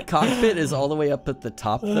goodness. The cockpit is all the way up at the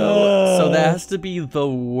top, though, so that has to be the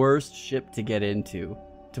worst ship to get into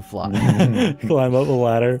to fly. Climb up a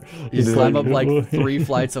ladder. You climb up like 3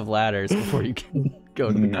 flights of ladders before you can go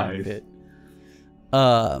to the cockpit.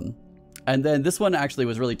 And then this one actually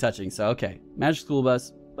was really touching. So, okay, Magic School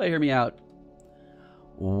Bus, but hear me out.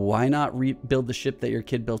 Why not rebuild the ship that your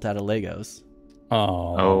kid built out of Legos?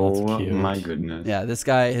 Oh, that's cute. My goodness. Yeah, this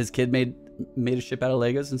guy, his kid made a ship out of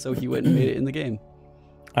Legos, and so he went and made it in the game.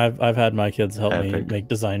 I've had my kids help me Epic. make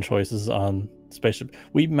design choices on spaceship.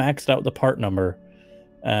 We maxed out the part number,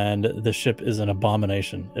 and the ship is an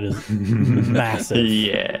abomination. It is massive.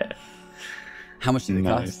 Yeah. How much did it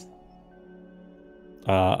cost?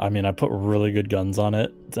 I mean, I put really good guns on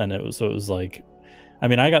it, and it was like, I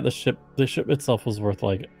mean, I got the ship. The ship itself was worth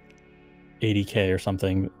like $80K or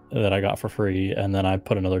something that I got for free, and then I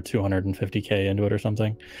put another $250K into it or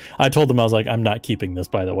something. I told them, I was like, I'm not keeping this,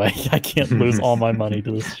 by the way. I can't lose all my money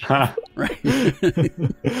to this ship. Right.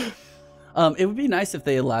 It would be nice if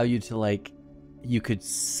they allow you to, like, you could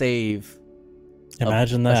save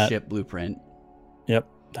Imagine a that. ship blueprint. Yep,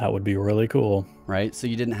 that would be really cool. Right, so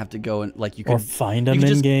you didn't have to go and like you could Or find them could in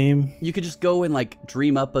just- game. You could just go and like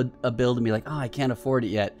dream up a build and be like, oh, I can't afford it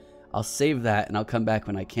yet. I'll save that and I'll come back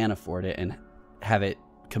when I can afford it and have it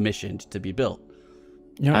commissioned to be built.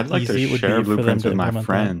 You know how I'd like easy it to would share be for them blueprints to with my implement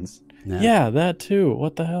that? friends. Yeah, that too.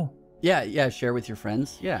 What the hell? Yeah, share with your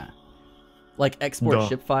friends. Yeah. Like export Duh.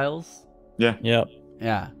 ship files. Yep. Yeah.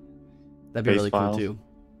 That'd be Base really files. cool too.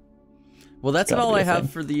 Well, that's Gotta all be I a have thing.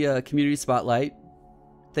 for the community spotlight.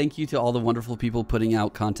 Thank you to all the wonderful people putting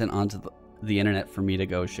out content onto the internet for me to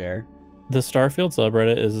go share. The Starfield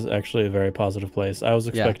subreddit is actually a very positive place. I was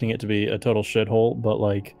expecting it to be a total shithole, but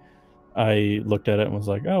like I looked at it and was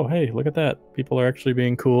like, oh, hey, look at that. People are actually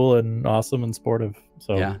being cool and awesome and sportive.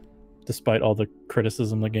 So Yeah. despite all the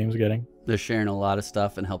criticism the game's getting. They're sharing a lot of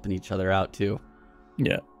stuff and helping each other out too.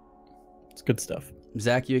 Yeah. It's good stuff.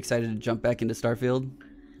 Zach, you excited to jump back into Starfield?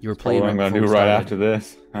 You were What playing I'm right gonna before do we right started. after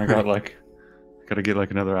this. I got gotta get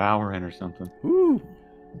like another hour in or something. Woo!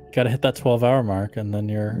 Got to hit that 12-hour mark, and then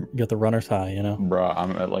you get the runner's high, you know? Bruh,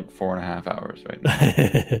 I'm at like 4.5 hours right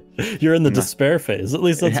now. You're in the despair phase. At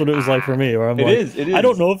least that's what it was like for me, where I'm It like, is. I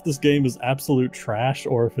don't know if this game is absolute trash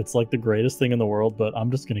or if it's like the greatest thing in the world, but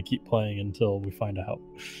I'm just going to keep playing until we find out.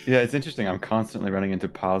 Yeah, it's interesting. I'm constantly running into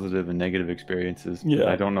positive and negative experiences. Yeah.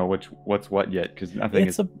 I don't know what's what yet because nothing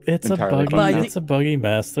It's a entirely buggy fun. it's a buggy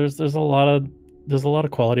mess. There's a lot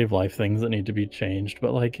of quality of life things that need to be changed,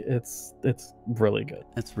 but like it's really good.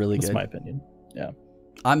 It's really good. That's my opinion. Yeah.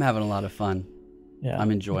 I'm having a lot of fun. Yeah.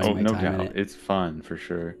 I'm enjoying my no time in doubt. it. It's fun for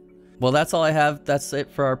sure. Well, that's all I have. That's it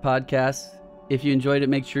for our podcast. If you enjoyed it,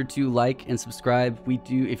 make sure to like and subscribe.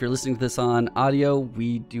 If you're listening to this on audio,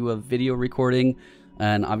 we do a video recording,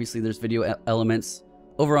 and obviously there's video elements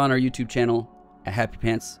over on our YouTube channel at Happy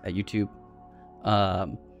Pants at YouTube.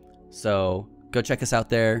 So go check us out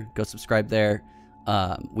there. Go subscribe there.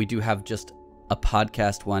 We do have just a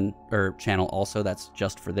podcast channel also that's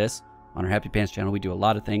just for this. On our Happy Pants channel, we do a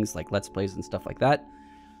lot of things like Let's Plays and stuff like that.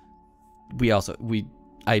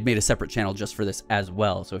 I made a separate channel just for this as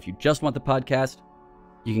well. So if you just want the podcast,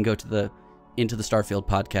 you can go to the Into the Starfield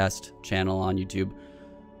podcast channel on YouTube.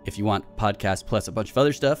 If you want podcast plus a bunch of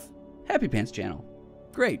other stuff, Happy Pants channel.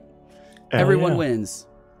 Great. Everyone wins.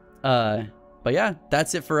 But yeah,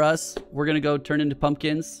 that's it for us. We're going to go turn into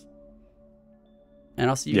pumpkins. And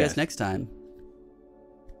I'll see you guys next time.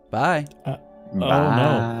 Bye. Oh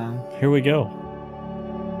no. Here we go.